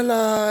song, "What a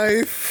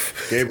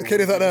Life." Gabriel,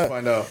 Katie's like that.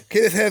 find out.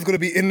 Katie's hair's gonna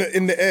be in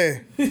the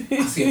air.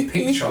 I see a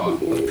picture of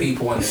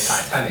people on the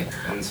Titanic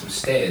and some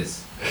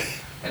stairs,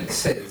 and it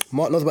says,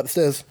 Mark knows about the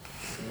stairs.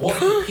 "What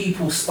the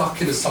people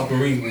stuck in the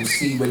submarine will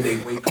see when they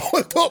wake up."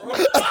 On top.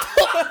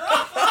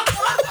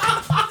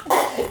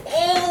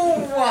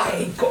 Oh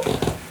my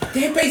god!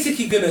 They're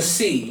basically gonna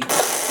see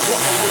what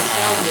I went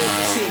down there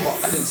to see, but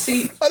I didn't see.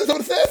 I just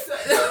want to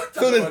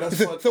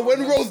say. So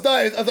when Rose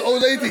dies as an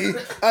old lady,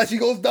 and she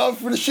goes down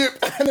through the ship,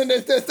 and then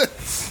there's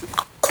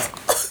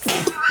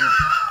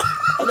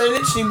And they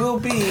literally will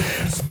be.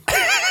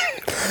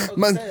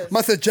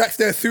 man said Jack's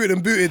there suited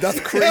and booted. That's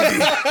crazy.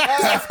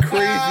 That's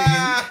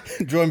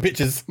crazy. Drawing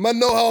pictures. Man,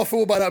 know how I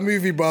feel about that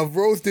movie, bruv.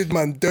 Rose did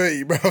man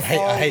dirty, bruv. I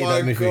hate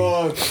that movie.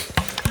 God.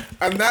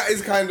 And that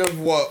is kind of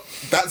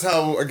that's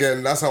how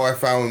I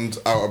found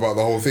out about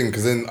the whole thing,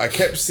 because then I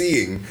kept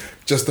seeing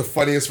just the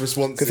funniest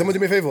responses. Can someone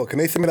do me a favour? Can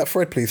they send me that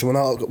thread, please? So when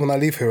I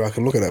leave here, I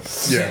can look at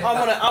it. Yeah.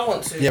 I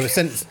want to. Yeah,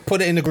 but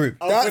put it in the group.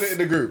 I'll put it in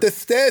the group. The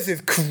stairs is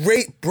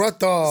great, brother.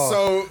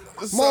 So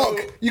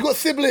Mark, you got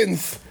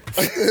siblings.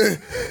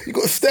 You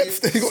got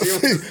steps.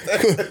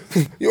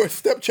 You're a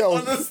stepchild.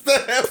 On the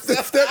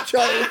steps.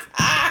 Stepchild.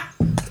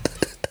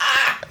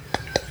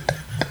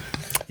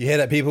 You hear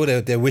that, people?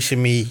 They're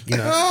wishing me, you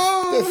know.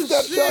 The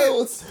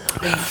stepchild.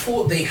 They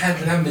thought they had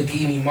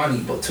Lamborghini money,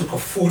 but took a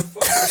Ford.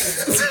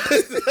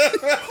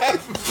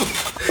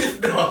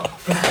 No,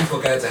 black people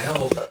go to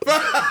hell.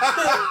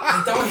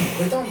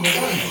 We're done.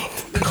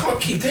 We can't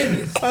keep doing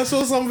this. I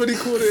saw somebody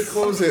call it.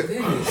 What was it?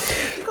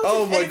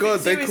 Oh my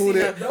god, they called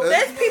it.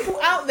 There's people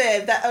out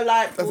there that are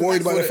like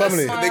Worried about their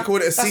family. They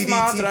called it a that's my,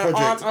 I CDT don't know, project.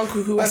 aunt,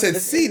 uncle who I went said to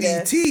the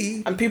there,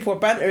 CDT. and people are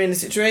bantering the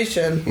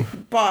situation,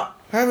 but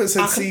I haven't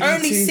said I can CDT.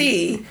 only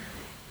see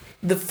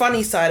the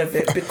funny side of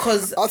it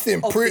because I've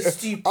seen of the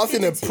stupidity. I've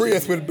seen a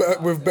Prius with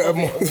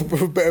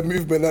better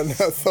movement than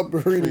that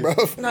submarine, bro.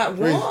 Like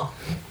what?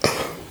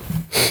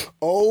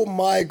 Oh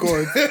my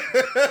god.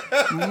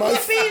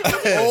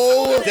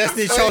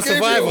 Destiny Child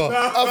Survivor.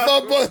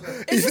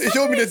 He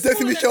showed me the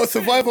Destiny Child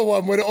Survivor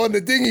one when they're on the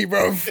dinghy,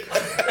 bro.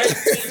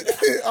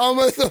 I'm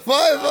a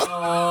survivor.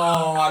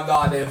 Oh,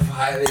 no, they're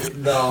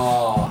fighting.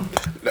 No.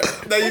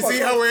 Now you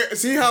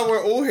see how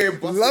we're all here.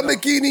 busting up.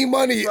 Lamborghini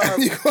money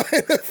and you got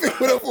anything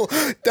with a full.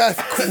 That's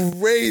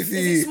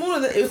crazy. It's smaller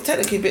than, it was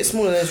technically a bit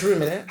smaller than this room,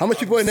 innit? How much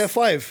people in there?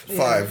 5.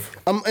 5.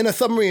 I'm in a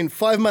submarine.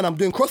 5 man. I'm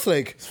doing cross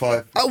leg. It's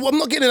 5. I'm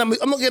not getting. I'm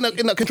not getting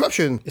in that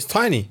contraption. It's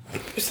tiny.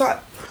 It's like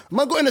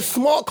Man got in a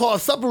smart car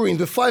submarine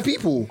with 5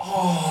 people.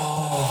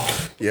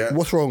 Yeah.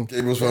 What's wrong?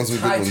 Gabriel's found some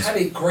good ones.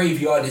 Titanic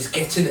graveyard is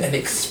getting an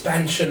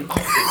expansion of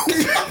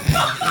it.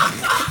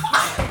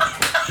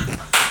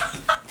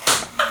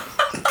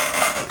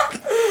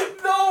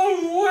 No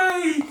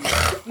way!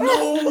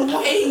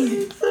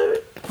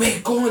 We're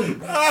gone.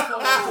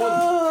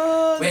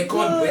 We're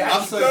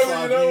So you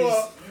know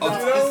what?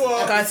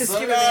 guys, just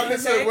give Nah, it.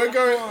 listen, we're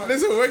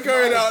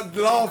going out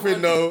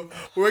laughing though.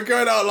 We're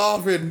going out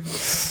laughing.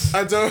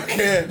 I don't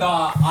care.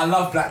 Nah, I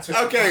love Black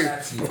Twitter.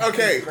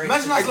 Okay.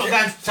 Imagine us not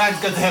trying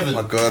to go to heaven.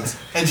 Oh my god.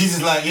 And Jesus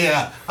is like,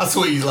 yeah, that's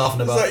what he's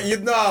laughing about.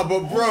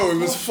 But bro, it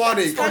was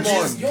funny. Come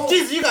on.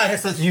 Jesus, you got a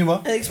sense of humour.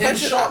 An Them,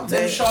 expansion them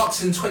update.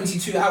 sharks in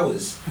 22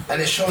 hours,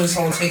 and it's showing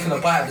someone taking a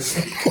bite of the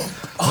snake.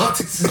 Oh,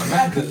 this is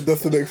mad.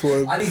 That's the next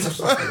one. I need to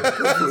stop it.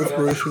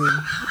 Inspiration.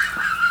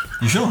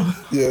 You sure?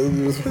 Yeah.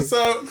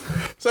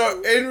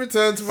 So in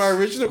return to my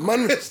original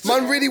Man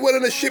really went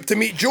on a ship to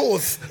meet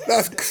Jaws.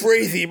 That's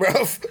crazy,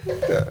 bruv.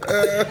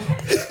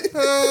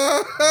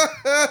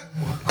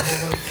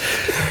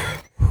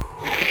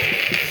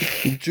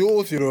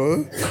 Jaws, you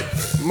know.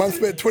 Man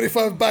spent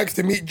 25 bags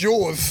to meet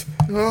Jaws.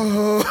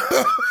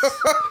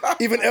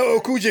 Even LL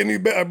Cool J knew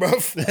better,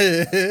 bruv.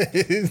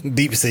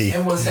 Deep sea.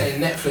 Everyone's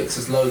saying Netflix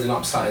is loading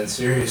up something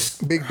serious.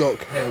 Big dog.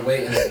 They're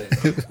waiting on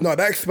it. No,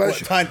 that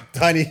expansion.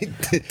 Tiny-tanic.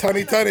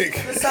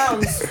 The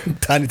sounds.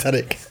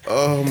 Tiny-tanic.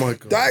 Oh my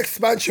god. That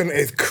expansion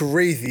is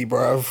crazy,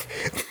 bruv.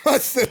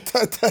 That's the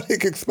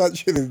Titanic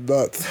expansion is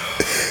nuts.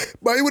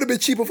 But it would have been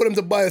cheaper for them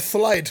to buy a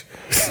slide.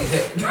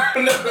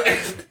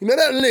 You know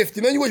that lift?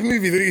 You know you watch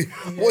movies,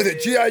 what is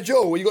it, G.I.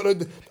 Joe, where you got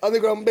the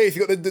underground base,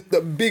 you got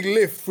the big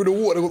lift through the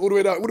water, all the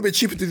way down. It would have been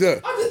cheaper to do that.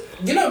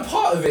 You know,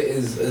 part of it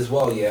is as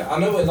well, yeah. I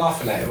know we're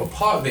laughing at it, but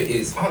part of it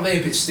is, aren't they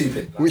a bit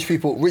stupid? Rich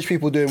people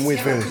doing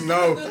weird things.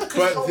 No,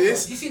 but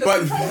this.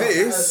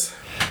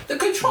 The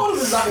controller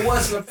was like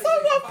worse than a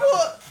Someone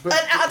put, and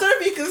I don't know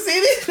if you can see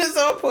this, but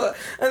someone put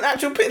an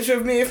actual picture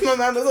of me if my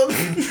man was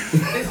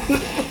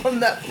on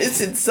that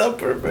missing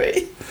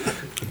submarine.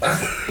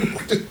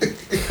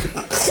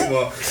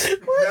 What?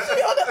 Why is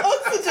she on the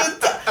oxygen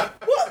tank?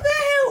 What the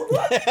hell?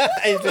 What?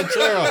 Hey,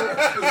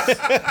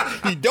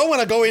 Ventura. You don't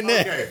want to go in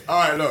there. Okay,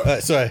 alright,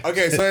 look. Sorry.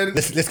 Okay, so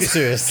Let's get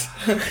serious.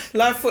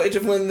 Live footage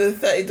of when the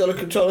 $30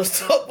 controller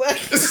stopped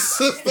working.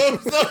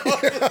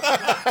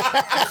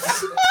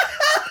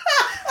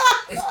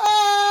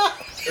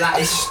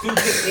 Like, it's stupid.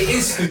 It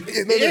is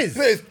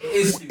stupid.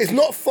 It's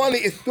not funny.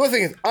 The other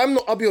thing is,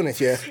 I'll be honest,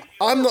 yeah.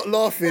 I'm not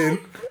laughing.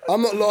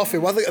 When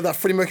I think of that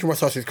Freddie Mercury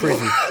mustache is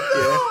crazy.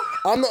 Yeah.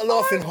 I'm not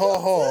laughing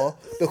ha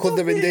because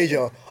they're in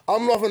danger.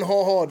 I'm laughing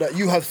ha that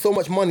you have so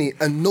much money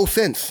and no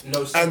sense.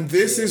 and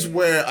this is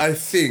where I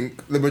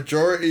think the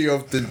majority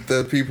of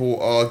the people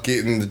are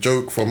getting the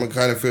joke from and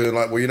kind of feeling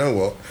like, well, you know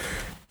what?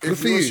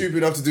 If for you're you. stupid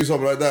enough to do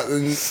something like that,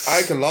 then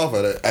I can laugh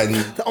at it. And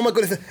Oh my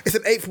god, it's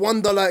an 8th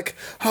wonder. Like,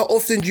 how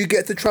often do you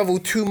get to travel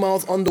 2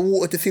 miles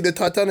underwater to see the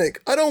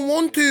Titanic? I don't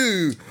want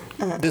to.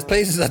 There's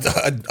places that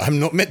I'm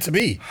not meant to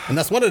be, and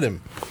that's one of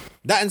them.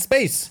 That in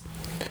space.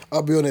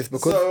 I'll be honest,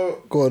 because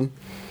go on.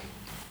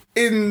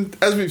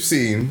 as we've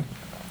seen,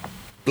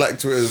 Black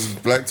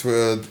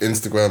Twitter,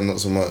 Instagram, not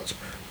so much.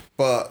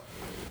 But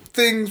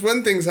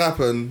when things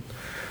happen,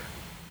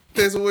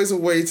 there's always a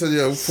way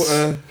to put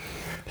a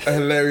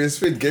hilarious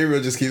thing.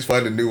 Gabriel just keeps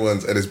finding new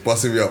ones and it's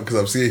busting me up because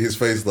I'm seeing his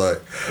face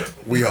like,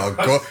 we are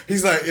gone.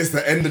 He's like, it's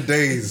the end of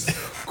days.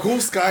 Cool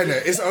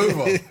Skynet, it's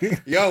over.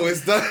 Yo,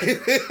 it's done.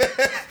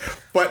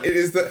 But it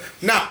is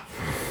now.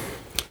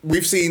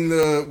 We've seen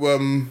the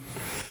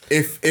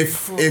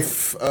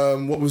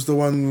what was the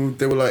one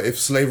they were like, if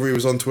slavery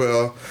was on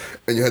Twitter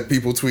and you had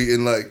people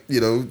tweeting like, they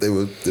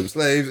were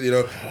slaves,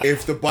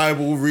 if the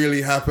Bible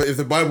really happened, if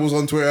the Bible was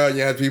on Twitter and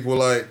you had people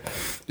like,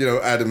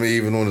 Adam and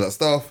Eve and all of that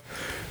stuff.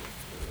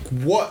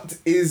 What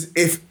is,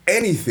 if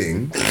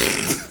anything,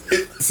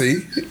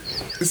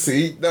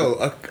 See, no,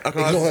 I can't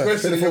Ignore ask her. the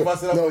question. You're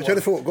busting up No, on share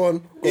the one. thought. Go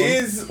on.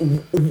 Is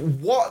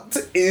what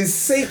is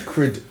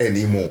sacred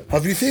anymore?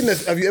 Have you seen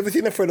this? Have you ever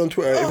seen a thread on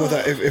Twitter? It was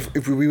like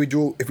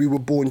if we were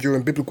born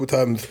during biblical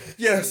times.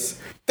 Yes,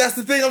 that's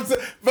the thing.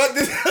 But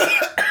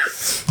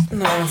this.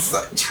 No.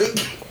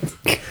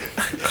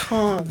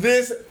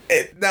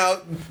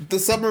 Now the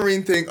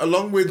submarine thing,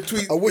 along with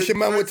tweets. I wish a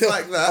man would tell.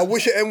 like that. I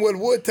wish an N-word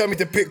would tell me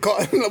to pick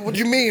cotton. Like, what do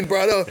you mean,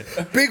 brother?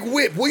 Big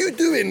whip. What you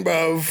doing,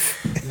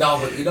 bruv? No,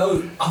 but you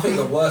know, I think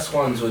the worst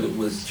ones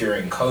was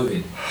during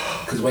COVID.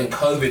 Because when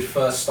COVID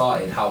first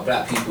started, how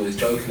black people was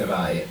joking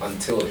about it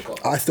until it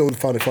got... I still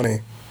found it funny.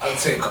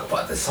 Until it got...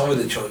 But some of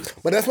the jokes...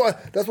 But that's why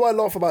I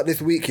laugh about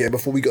this week here.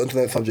 Before we get onto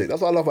that subject,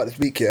 that's why I laugh about this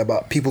week here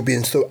about people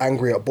being so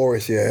angry at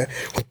Boris. Yeah,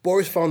 because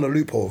Boris found a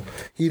loophole.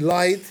 He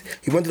lied.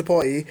 He went to the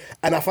party,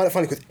 and I find it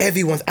funny because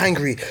everyone's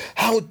angry.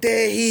 How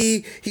dare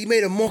he? He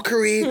made a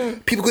mockery.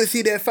 People couldn't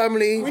see their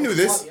family. We knew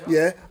this.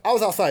 Yeah, I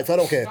was outside, so I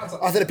don't care.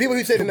 I said the people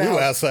who stayed in the house.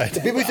 were outside.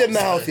 The people who stayed in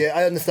the house. Yeah,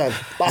 I understand.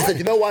 But I said,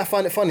 you know why I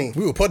find it funny?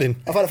 We were podding.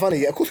 I find it funny,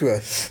 yeah, of course we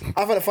were.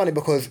 I find it funny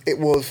because it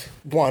was,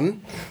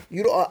 one,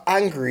 you lot are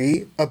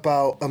angry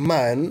about a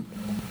man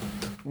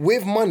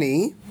with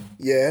money,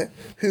 yeah,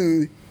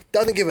 who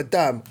doesn't give a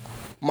damn.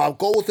 My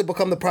goal was to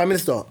become the Prime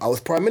Minister. I was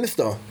Prime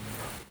Minister.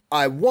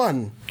 I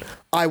won.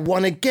 I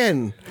won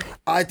again.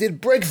 I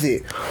did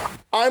Brexit.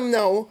 I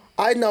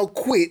now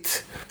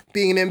quit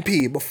being an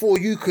MP before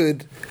you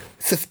could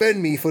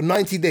suspend me for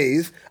 90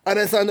 days and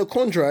then sign a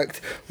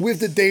contract with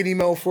the Daily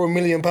Mail for £1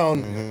 million,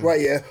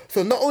 right, yeah?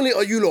 So not only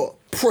are you lot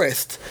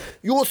pressed,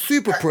 you're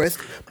super pressed,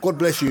 God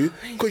bless you,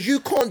 because you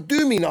can't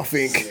do me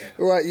nothing,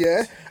 right,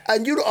 yeah?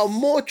 And you lot are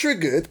more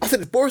triggered. I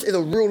said, Boris is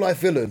a real life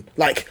villain.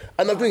 Like,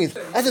 and I'm doing it.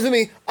 I said, for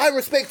me, I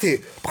respect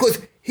it because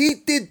he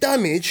did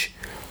damage,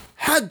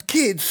 had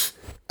kids,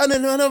 and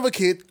then another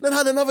kid, then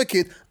had another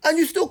kid, and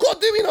you still can't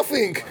do me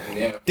nothing.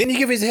 Yeah. Didn't he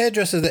give his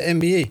hairdresser the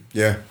MBE?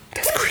 Yeah,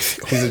 that's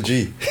crazy. He's a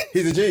G.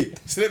 He's a G.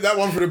 Slip that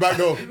one through the back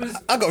door.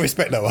 I got to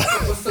respect that one.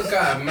 What's the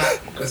guy,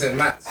 Matt? Was it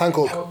Matt?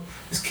 Hancock.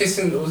 He's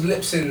kissing, it was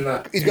lips in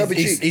that. He's grabbing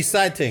cheek. He's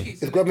side thing.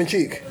 He's grabbing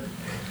cheek.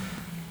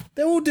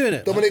 They're all doing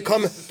it. Dominic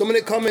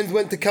Cummings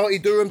went to County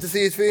Durham to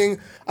see his thing,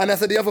 and I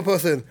said the other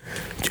person,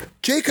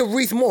 Jacob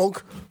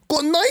Rees-Mogg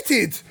got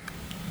knighted.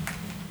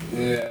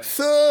 Yeah.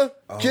 Sir,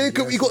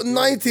 Jacob, yes, he got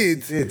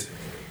knighted. He did.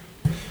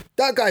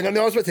 That guy, I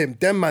respect him.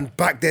 Them man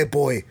back their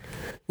boy.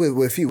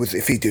 Well, if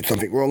he did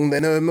something wrong,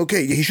 then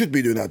okay, he should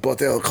be doing that. But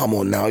come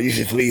on now, you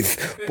should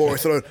leave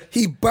Boris alone.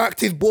 He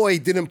backed his boy,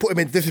 didn't put him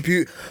in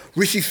dispute.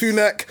 Rishi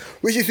Sunak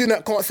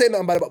can't say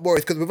nothing bad about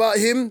Boris because without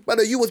him,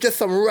 brother, you was just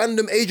some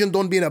random agent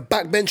don being a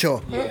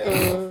backbencher.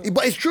 Yeah.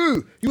 But it's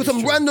true. You were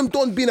some random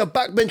don being a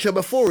backbencher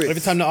before it.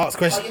 Every time they ask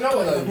questions. You know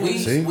what though?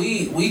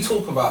 We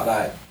talk about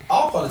like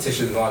our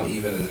politicians aren't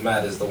even as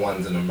mad as the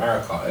ones in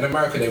America. In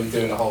America, they were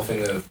doing the whole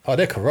thing of Oh,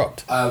 they're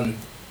corrupt.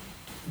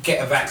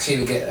 get a vaccine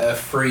and get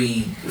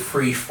free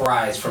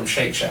fries from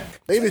Shake Shack.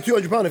 They give you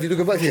 £200 if you took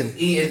a vaccine.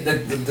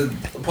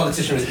 The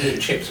politician was eating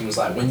chips and was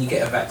like, when you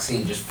get a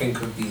vaccine, just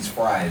think of these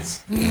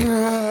fries. They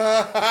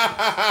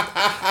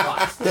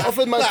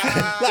offered man,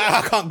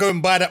 I can't go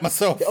and buy that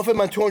myself. they offered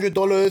man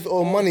 $200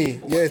 or money.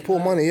 Yeah, it's poor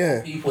money.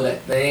 Yeah. People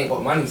that they ain't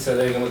got money, so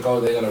they're gonna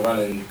run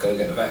and go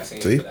get the vaccine.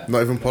 See, for that.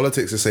 not even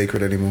politics is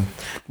sacred anymore.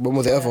 When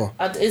was it ever?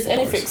 Is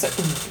anything...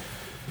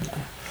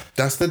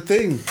 That's the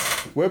thing.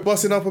 We're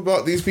busting up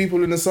about these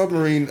people in the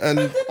submarine,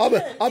 and I'll be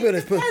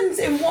honest. Depends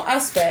in what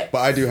aspect. but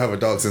I do have a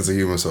dark sense of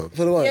humour, so.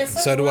 So do I. Yeah,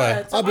 So do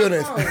I. I'll be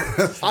honest.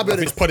 I'll be This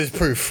honest. pod is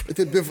proof.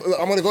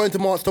 I'm gonna go into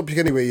Mark's topic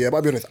anyway, yeah. But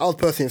I'll be honest. I was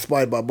personally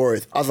inspired by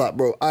Boris. I was like,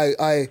 bro,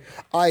 I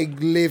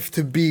live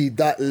to be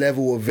that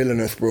level of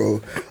villainous,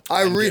 bro.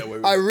 I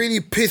really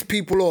piss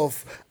people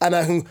off,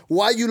 and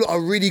why you lot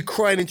are really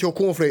crying into your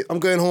cornflakes. I'm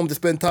going home to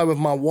spend time with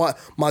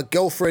my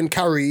girlfriend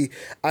Carrie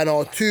and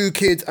our 2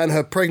 kids and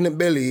her pregnant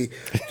belly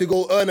to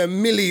go earn a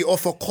milli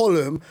off a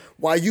column.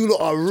 While you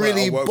lot are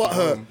really I work from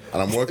butthurt. home,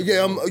 and I'm working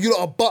Yeah, from home. you lot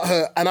are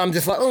butthurt, and I'm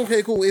just like,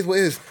 okay, cool, it is what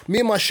it is. Me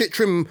and my shit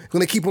trim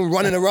gonna keep on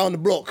running around the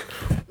block,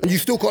 and you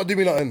still can't do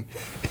me nothing.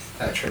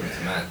 That trim is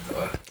mad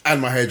though.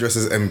 And my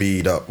hairdresser's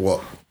MB'd up.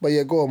 What? But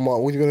yeah, go on,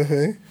 Mark. What you gonna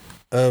say?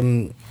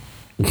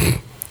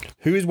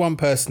 Who is one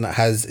person that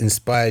has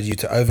inspired you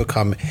to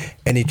overcome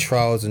any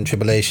trials and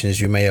tribulations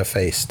you may have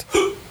faced?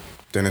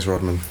 Dennis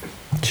Rodman.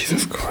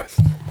 Jesus Christ.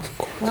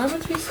 Why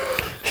would we say?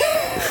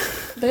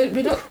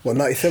 We don't... What,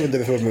 97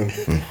 Dennis Rodman?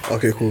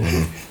 Okay, cool.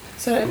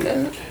 So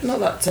again, not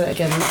that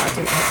again, I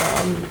think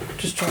I'm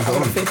just trying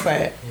to think about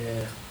it.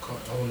 Yeah.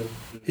 I wanna...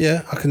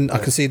 Yeah, I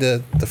can see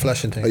the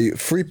flashing thing. Are you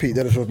free Pete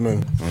Dennis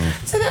Rodman?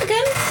 Say that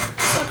again?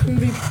 So I can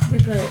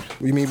replay it.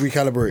 You mean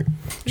recalibrate?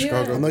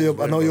 Yeah.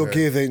 I know your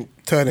gears ain't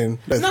turning.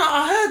 No,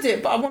 I heard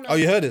it, but I want to... Oh,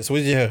 you heard it? So what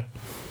did you hear?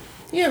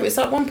 Yeah, but it's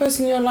like one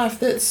person in your life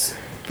that's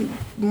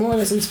more or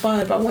less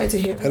inspired, but I wanted to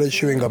hear it. Helen's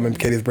chewing gum in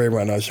Katie's brain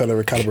right now. She's trying to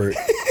recalibrate.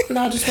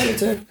 No, I just wanted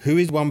to... Who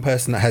is one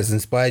person that has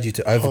inspired you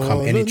to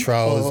overcome any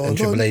trials and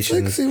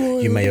tribulations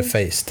you may have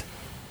faced?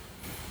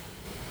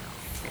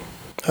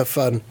 Have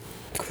fun.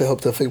 They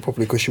helped her think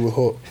properly because she was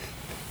hot.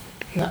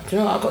 No, do you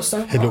know what? I got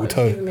so Hey, little hot,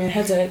 toe. it's giving me a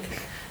headache.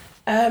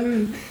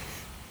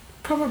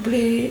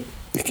 Probably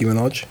Nicki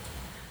Minaj.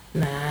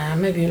 nah.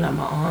 Maybe like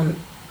my aunt,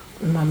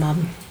 and my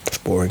mum. It's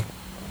boring.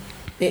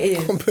 It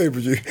is. I'm playing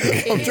with you. I'm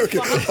It is, joking.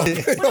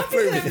 but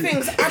when I think of them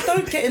things, I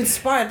don't get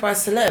inspired by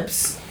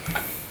celebs.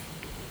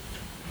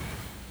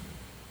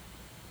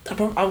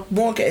 I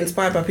more get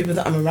inspired by people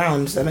that I'm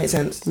around. Does that make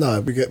sense?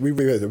 No, we just thought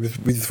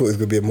it was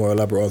gonna be a more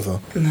elaborate answer.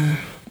 No.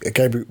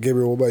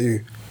 Gabriel, what about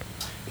you?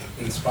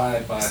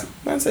 Inspired by.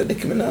 Man said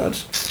Nicki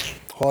Minaj.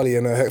 Harley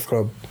and her Hex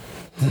Club.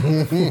 No,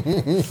 do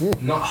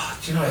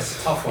you know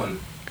it's a tough one.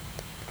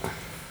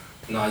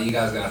 No, you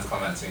guys are gonna have to come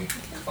back to me.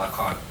 'Cause I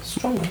can't.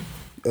 Strong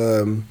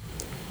one.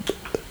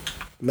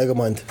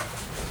 Megamind.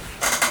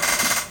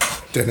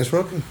 Dennis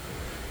Rodman.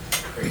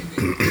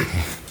 Crazy.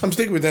 I'm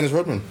sticking with Dennis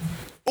Rodman.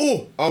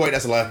 Oh wait,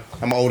 that's a lie.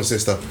 And my older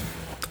sister.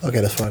 Okay,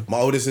 that's fine. My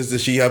older sister,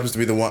 she happens to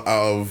be the one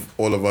out of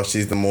all of us.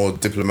 She's the more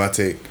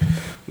diplomatic.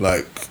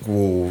 Like,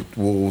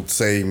 will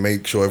say,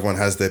 make sure everyone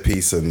has their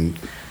piece, and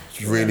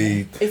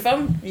really If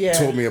I'm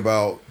taught me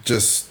about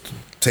just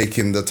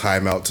taking the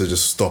time out to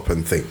just stop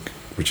and think,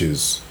 which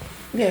is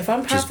if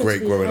I'm Just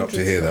great growing up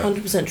to hear that.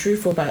 100%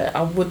 truthful about it,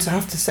 I would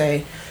have to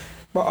say,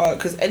 but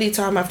because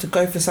anytime I have to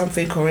go for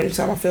something, or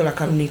anytime I feel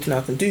like I need to know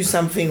I can do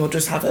something, or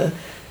just have a,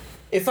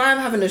 if I'm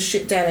having a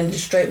shit down and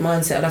just straight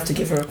mindset, I'd have to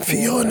give her a call.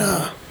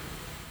 Fiona.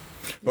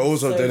 But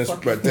also So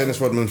Dennis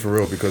Rodman for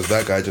real, because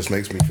that guy just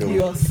makes me You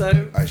feel are so.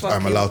 I'm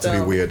fucking allowed to be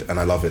dumb. weird, and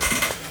I love it.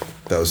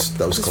 That was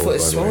Just cold, thought by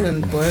it's the way.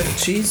 swollen, boy.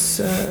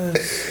 Jesus.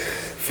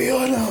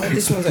 Fiona.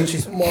 This one's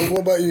actually. Mark,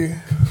 what about you?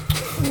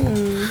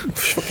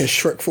 Fucking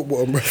Shrek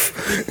football, bro.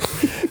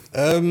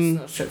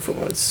 Not straight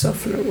football. It's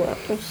softener.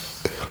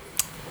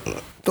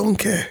 Don't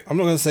care. I'm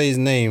not gonna say his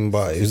name,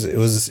 but it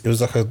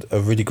was like a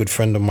really good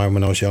friend of mine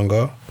when I was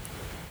younger.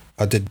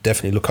 I did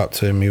definitely look up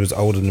to him. He was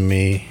older than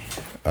me.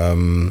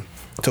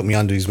 Took me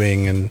under his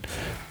wing and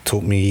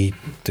taught me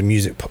the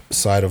music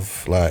side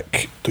of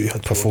like Thought you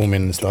had to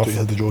performing and stuff. You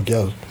had to draw a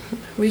girl.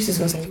 Reese is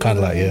gonna say. Kind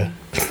of like yeah.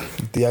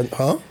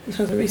 Huh?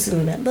 Reese is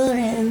gonna be like,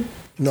 boring.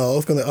 No,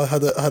 I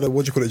had a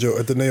what do you call it joke,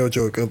 a Deneo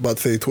joke. I was about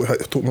to say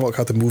taught Mark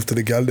how to move to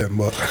the gal then,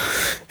 but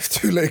it's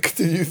too late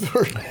to use.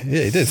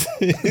 Yeah, he did.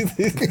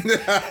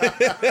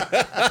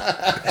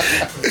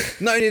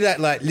 Not only that,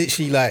 like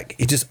literally, like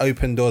he just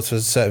opened doors for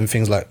certain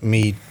things, like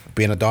me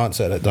being a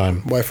dancer at that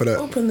time. Why for that?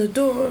 Open the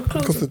door.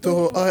 Close the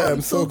door. I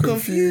am so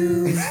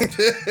confused.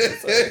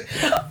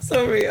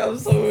 Sorry. I'm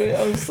sorry.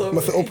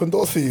 Must have opened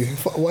doors for you.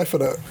 Why for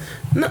that?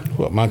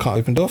 What, man can't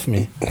open door for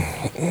me?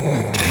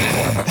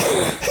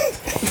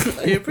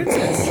 Are you a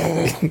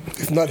princess?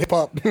 It's not hip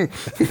hop.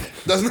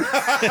 Doesn't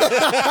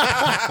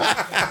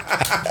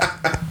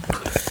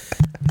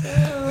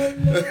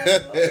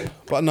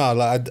But no,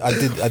 like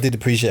I did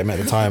appreciate him at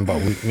the time, but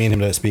me and him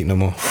don't speak no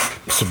more.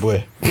 It's a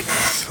boy.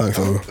 Thanks,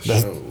 bro.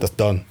 That's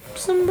done.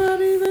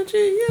 Somebody that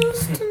you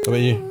used to. What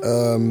about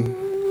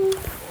you?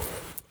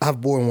 I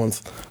have boring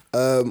ones.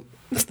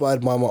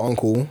 Inspired by my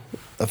uncle.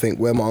 I think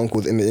where my uncle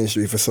was in the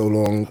industry for so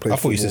long. I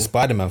thought you said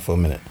Spider-Man for a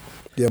minute.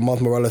 Yeah,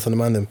 Miles Morales and the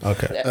man them.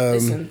 Okay.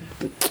 Listen.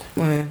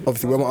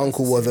 Obviously, when my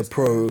uncle was a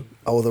pro,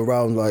 I was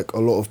around like a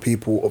lot of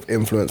people of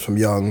influence from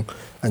young,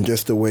 and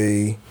just the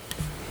way.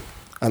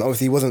 And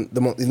obviously, he wasn't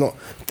he's not.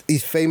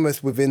 He's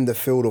famous within the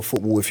field of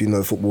football, if you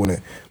know football,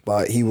 innit?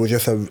 But he was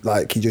just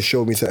he just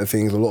showed me certain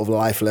things, a lot of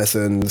life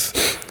lessons.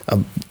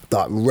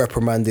 That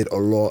reprimanded a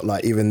lot.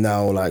 Like even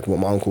now, like what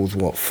my uncle's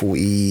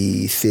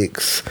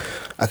 46.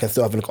 I can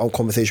still have a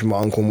conversation with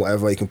my uncle and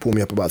whatever. He can pull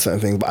me up about certain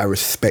things, but I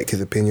respect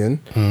his opinion.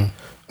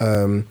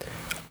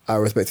 I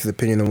respect his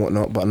opinion and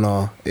whatnot, but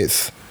nah,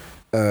 it's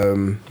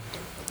my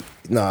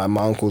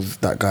uncle's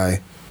that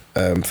guy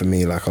for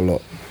me, like a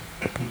lot.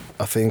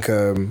 I think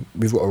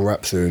we've got a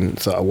wrap soon,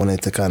 so I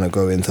wanted to kind of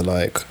go into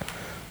like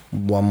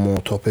one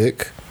more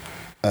topic.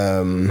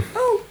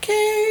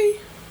 Okay.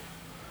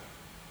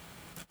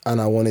 And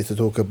I wanted to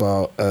talk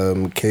about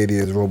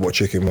Kadia's robot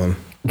chicken one.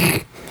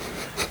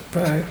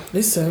 Bro,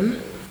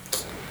 listen.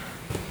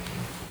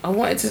 I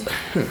wanted to.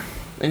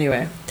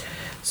 Anyway,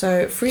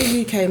 so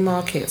 3 UK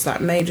markets, like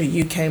major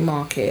UK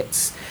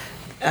markets,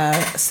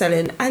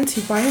 selling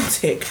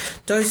antibiotic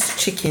dosed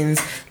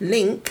chickens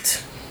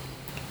linked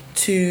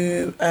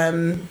to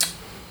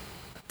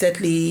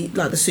deadly,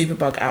 like the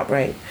superbug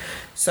outbreak.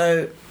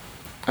 So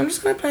I'm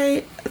just going to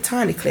play a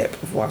tiny clip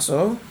of what I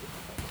saw,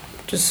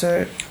 just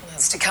so.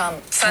 To come.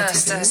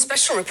 First, a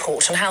special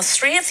report on how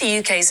 3 of the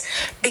UK's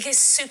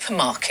biggest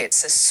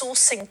supermarkets are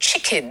sourcing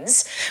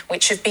chickens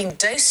which have been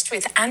dosed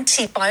with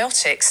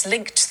antibiotics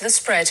linked to the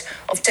spread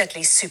of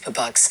deadly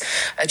superbugs.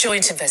 A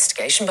joint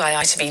investigation by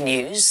ITV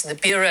News, the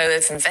Bureau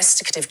of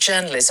Investigative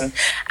Journalism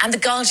and The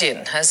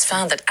Guardian has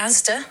found that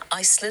Asda,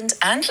 Iceland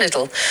and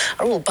Lidl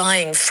are all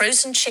buying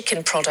frozen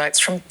chicken products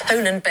from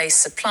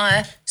Poland-based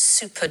supplier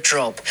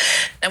Superdrop.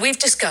 Now, we've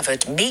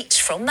discovered meat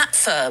from that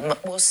firm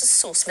was the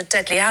source of a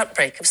deadly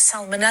outbreak of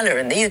salmonella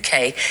in the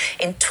UK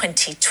in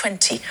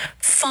 2020.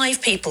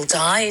 5 people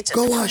died,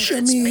 Go and wash your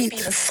hundreds, meat. maybe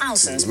even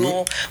thousands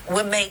more,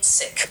 were made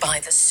sick by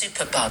the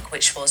superbug,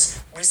 which was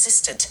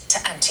resistant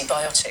to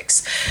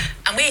antibiotics.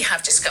 And we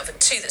have discovered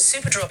too that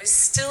Superdrop is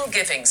still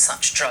giving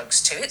such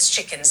drugs to its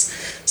chickens,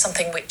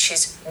 something which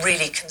is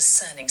really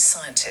concerning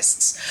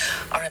scientists.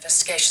 Our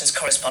investigations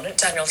correspondent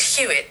Daniel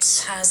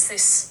Hewitt has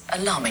this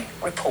alarming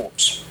report.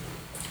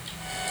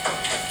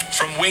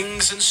 From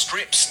wings and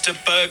strips to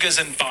burgers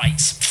and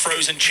bites,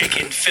 frozen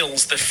chicken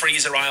fills the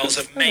freezer aisles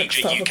of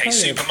major UK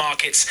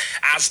supermarkets,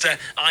 Asda,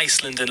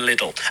 Iceland and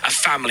Lidl, a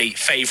family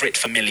favourite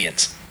for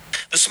millions.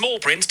 The small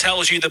print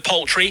tells you the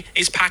poultry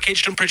is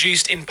packaged and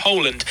produced in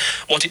Poland.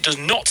 What it does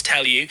not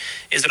tell you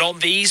is that on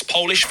these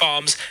Polish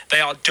farms, they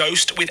are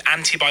dosed with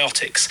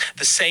antibiotics,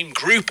 the same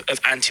group of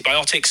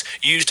antibiotics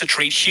used to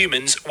treat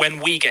humans when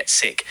we get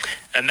sick.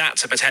 And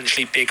that's a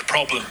potentially big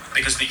problem,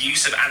 because the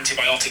use of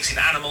antibiotics in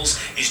animals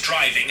is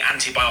driving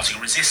antibiotic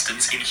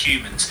resistance in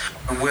humans.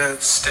 And we're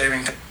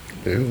staring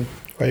down.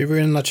 Why are you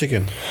ruining that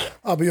chicken?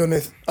 I'll be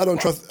honest, I don't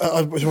trust.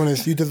 I'll be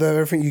honest, you deserve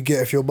everything you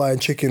get if you're buying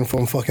chicken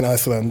from fucking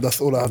Iceland.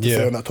 That's all I have to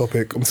say on that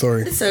topic. I'm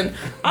sorry. Listen,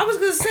 I was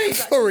gonna say, like,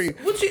 Sorry.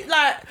 Would you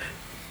like?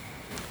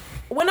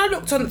 When I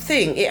looked on the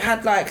thing, it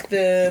had like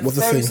the What's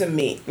the frozen thing?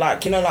 meat,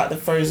 like like the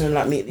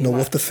frozen meat. No,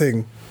 what's the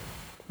thing?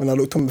 When I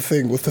looked on the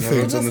thing, what's the thing?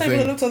 What did I say when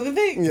I looked on the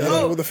thing? Yeah, I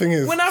don't know what the thing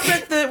is. When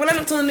I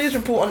looked on the news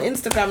report on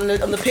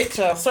Instagram on the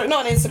picture, sorry,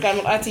 not on Instagram,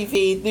 on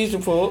ITV news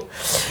report.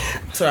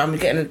 Sorry, I'm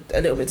getting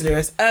a little bit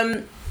delirious.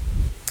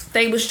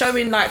 They were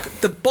showing like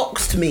the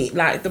boxed meat,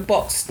 like the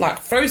boxed like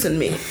frozen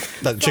meat,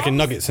 Like chicken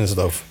nuggets and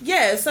stuff.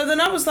 Yeah, so then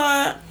I was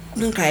like,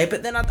 okay,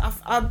 but then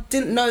I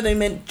didn't know they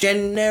meant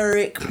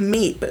generic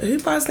meat. But who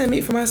buys their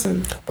meat from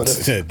Iceland? But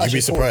Yeah, you'd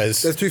be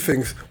surprised. There's 2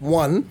 things.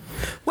 One,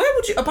 Where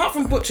would you, apart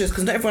from butchers,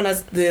 because not everyone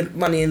has the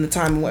money and the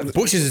time and whatever.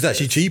 Butchers is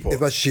actually cheaper.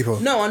 it's much cheaper.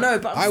 No, I know,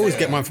 but I always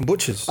get mine from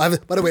butchers. By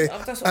the way,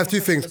 That's I have what 2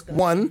 my things. husband's gonna-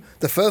 One,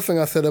 the first thing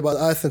I said about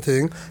the Iceland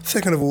thing.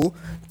 Second of all,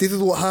 this is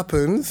what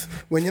happens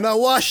when you not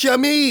wash your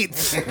meat.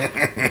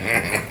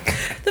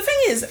 The thing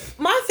is,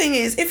 my thing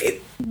is, if you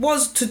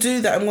was to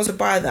do that and was to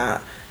buy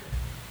that,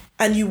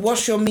 and you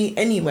wash your meat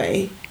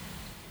anyway.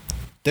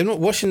 They're not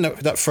washing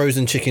that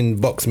frozen chicken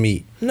box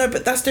meat. No,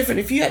 but that's different.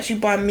 If you actually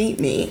buy meat,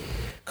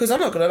 because I'm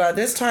not gonna lie,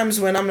 there's times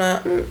when I'm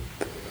like,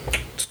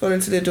 just gone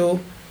into the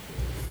door,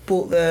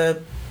 bought the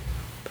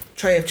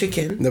tray of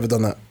chicken. Never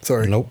done that.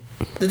 Sorry. Nope.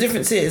 The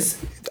difference is,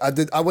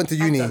 I went to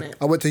uni. done it.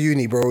 I went to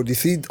uni, bro. You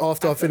see,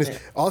 after I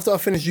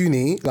finished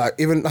uni, like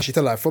even actually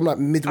tell from like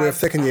midway of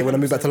second year when I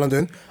moved back to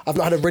London, I've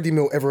not had a ready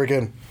meal ever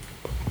again.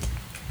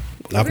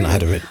 I've not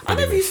had it. I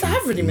never used to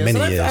have ready meals.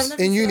 Many years.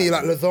 In uni,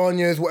 like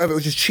lasagnas, whatever, it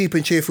was just cheap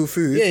and cheerful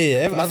food.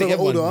 Yeah. And I as think I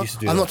got everyone older, used to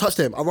do I've that. not touched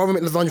them. I'd rather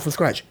make lasagna from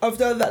scratch. I've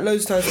done that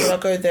loads of times when I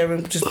go there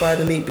and just buy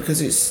the meat because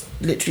it's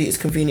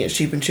convenient, it's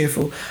cheap and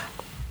cheerful.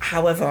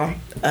 However,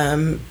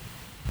 I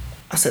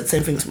said the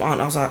same thing to my aunt.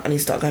 I was like, I need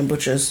to start going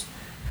butchers.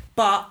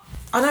 But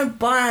I don't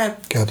buy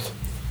Cabs.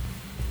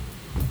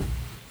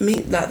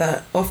 meat like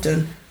that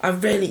often. I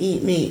rarely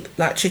eat meat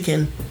like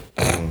chicken.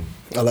 I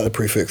like the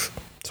prefix.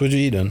 So what do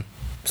you eat then?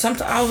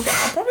 Sometimes I'll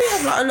probably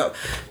have like a lot.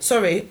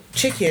 Sorry,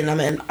 chicken. I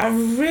mean, I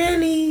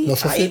really No I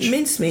sausage? eat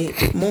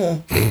mincemeat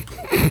more.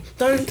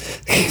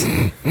 Don't.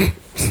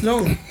 It's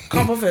long.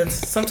 Can't bother.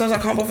 Sometimes I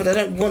can't bother. I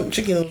don't want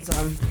chicken all the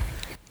time.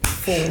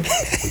 Full.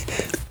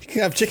 You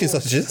can have chicken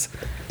sausages.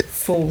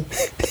 Full.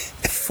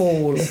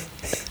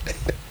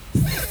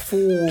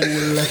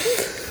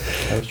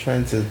 I was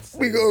trying to.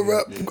 We gotta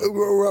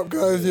wrap,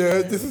 guys.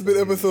 Yeah, this has been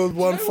episode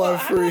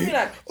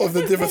 153 of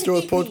the Different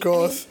Straws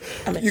podcast.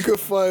 You can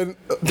find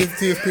this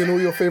DSP and all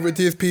your favorite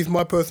DSPs.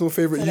 My personal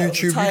favorite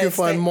YouTube. You can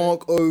find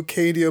Mark,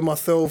 Kadia,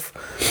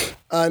 myself,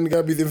 and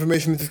Gabby's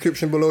information in the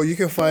description below. You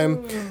can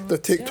find the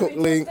TikTok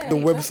link, the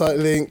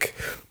website link,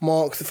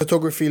 Mark's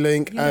photography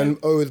link, and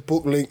O's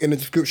book link in the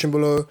description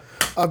below.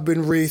 I've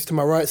been Reese. To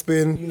my right's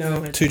been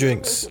 2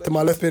 drinks. to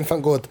my left been,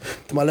 thank God.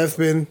 To my left's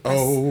been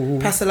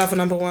Pass the lover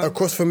number 1.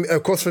 across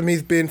from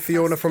me's been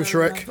Fiona from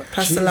Shrek.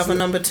 Pass the lover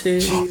number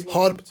 2.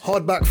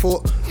 Hard back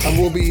foot, and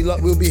we'll be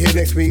here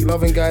next week.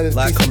 Loving guidance.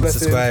 Like, peace and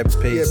comment, blessings.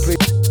 subscribe. Peace. Yeah,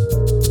 please.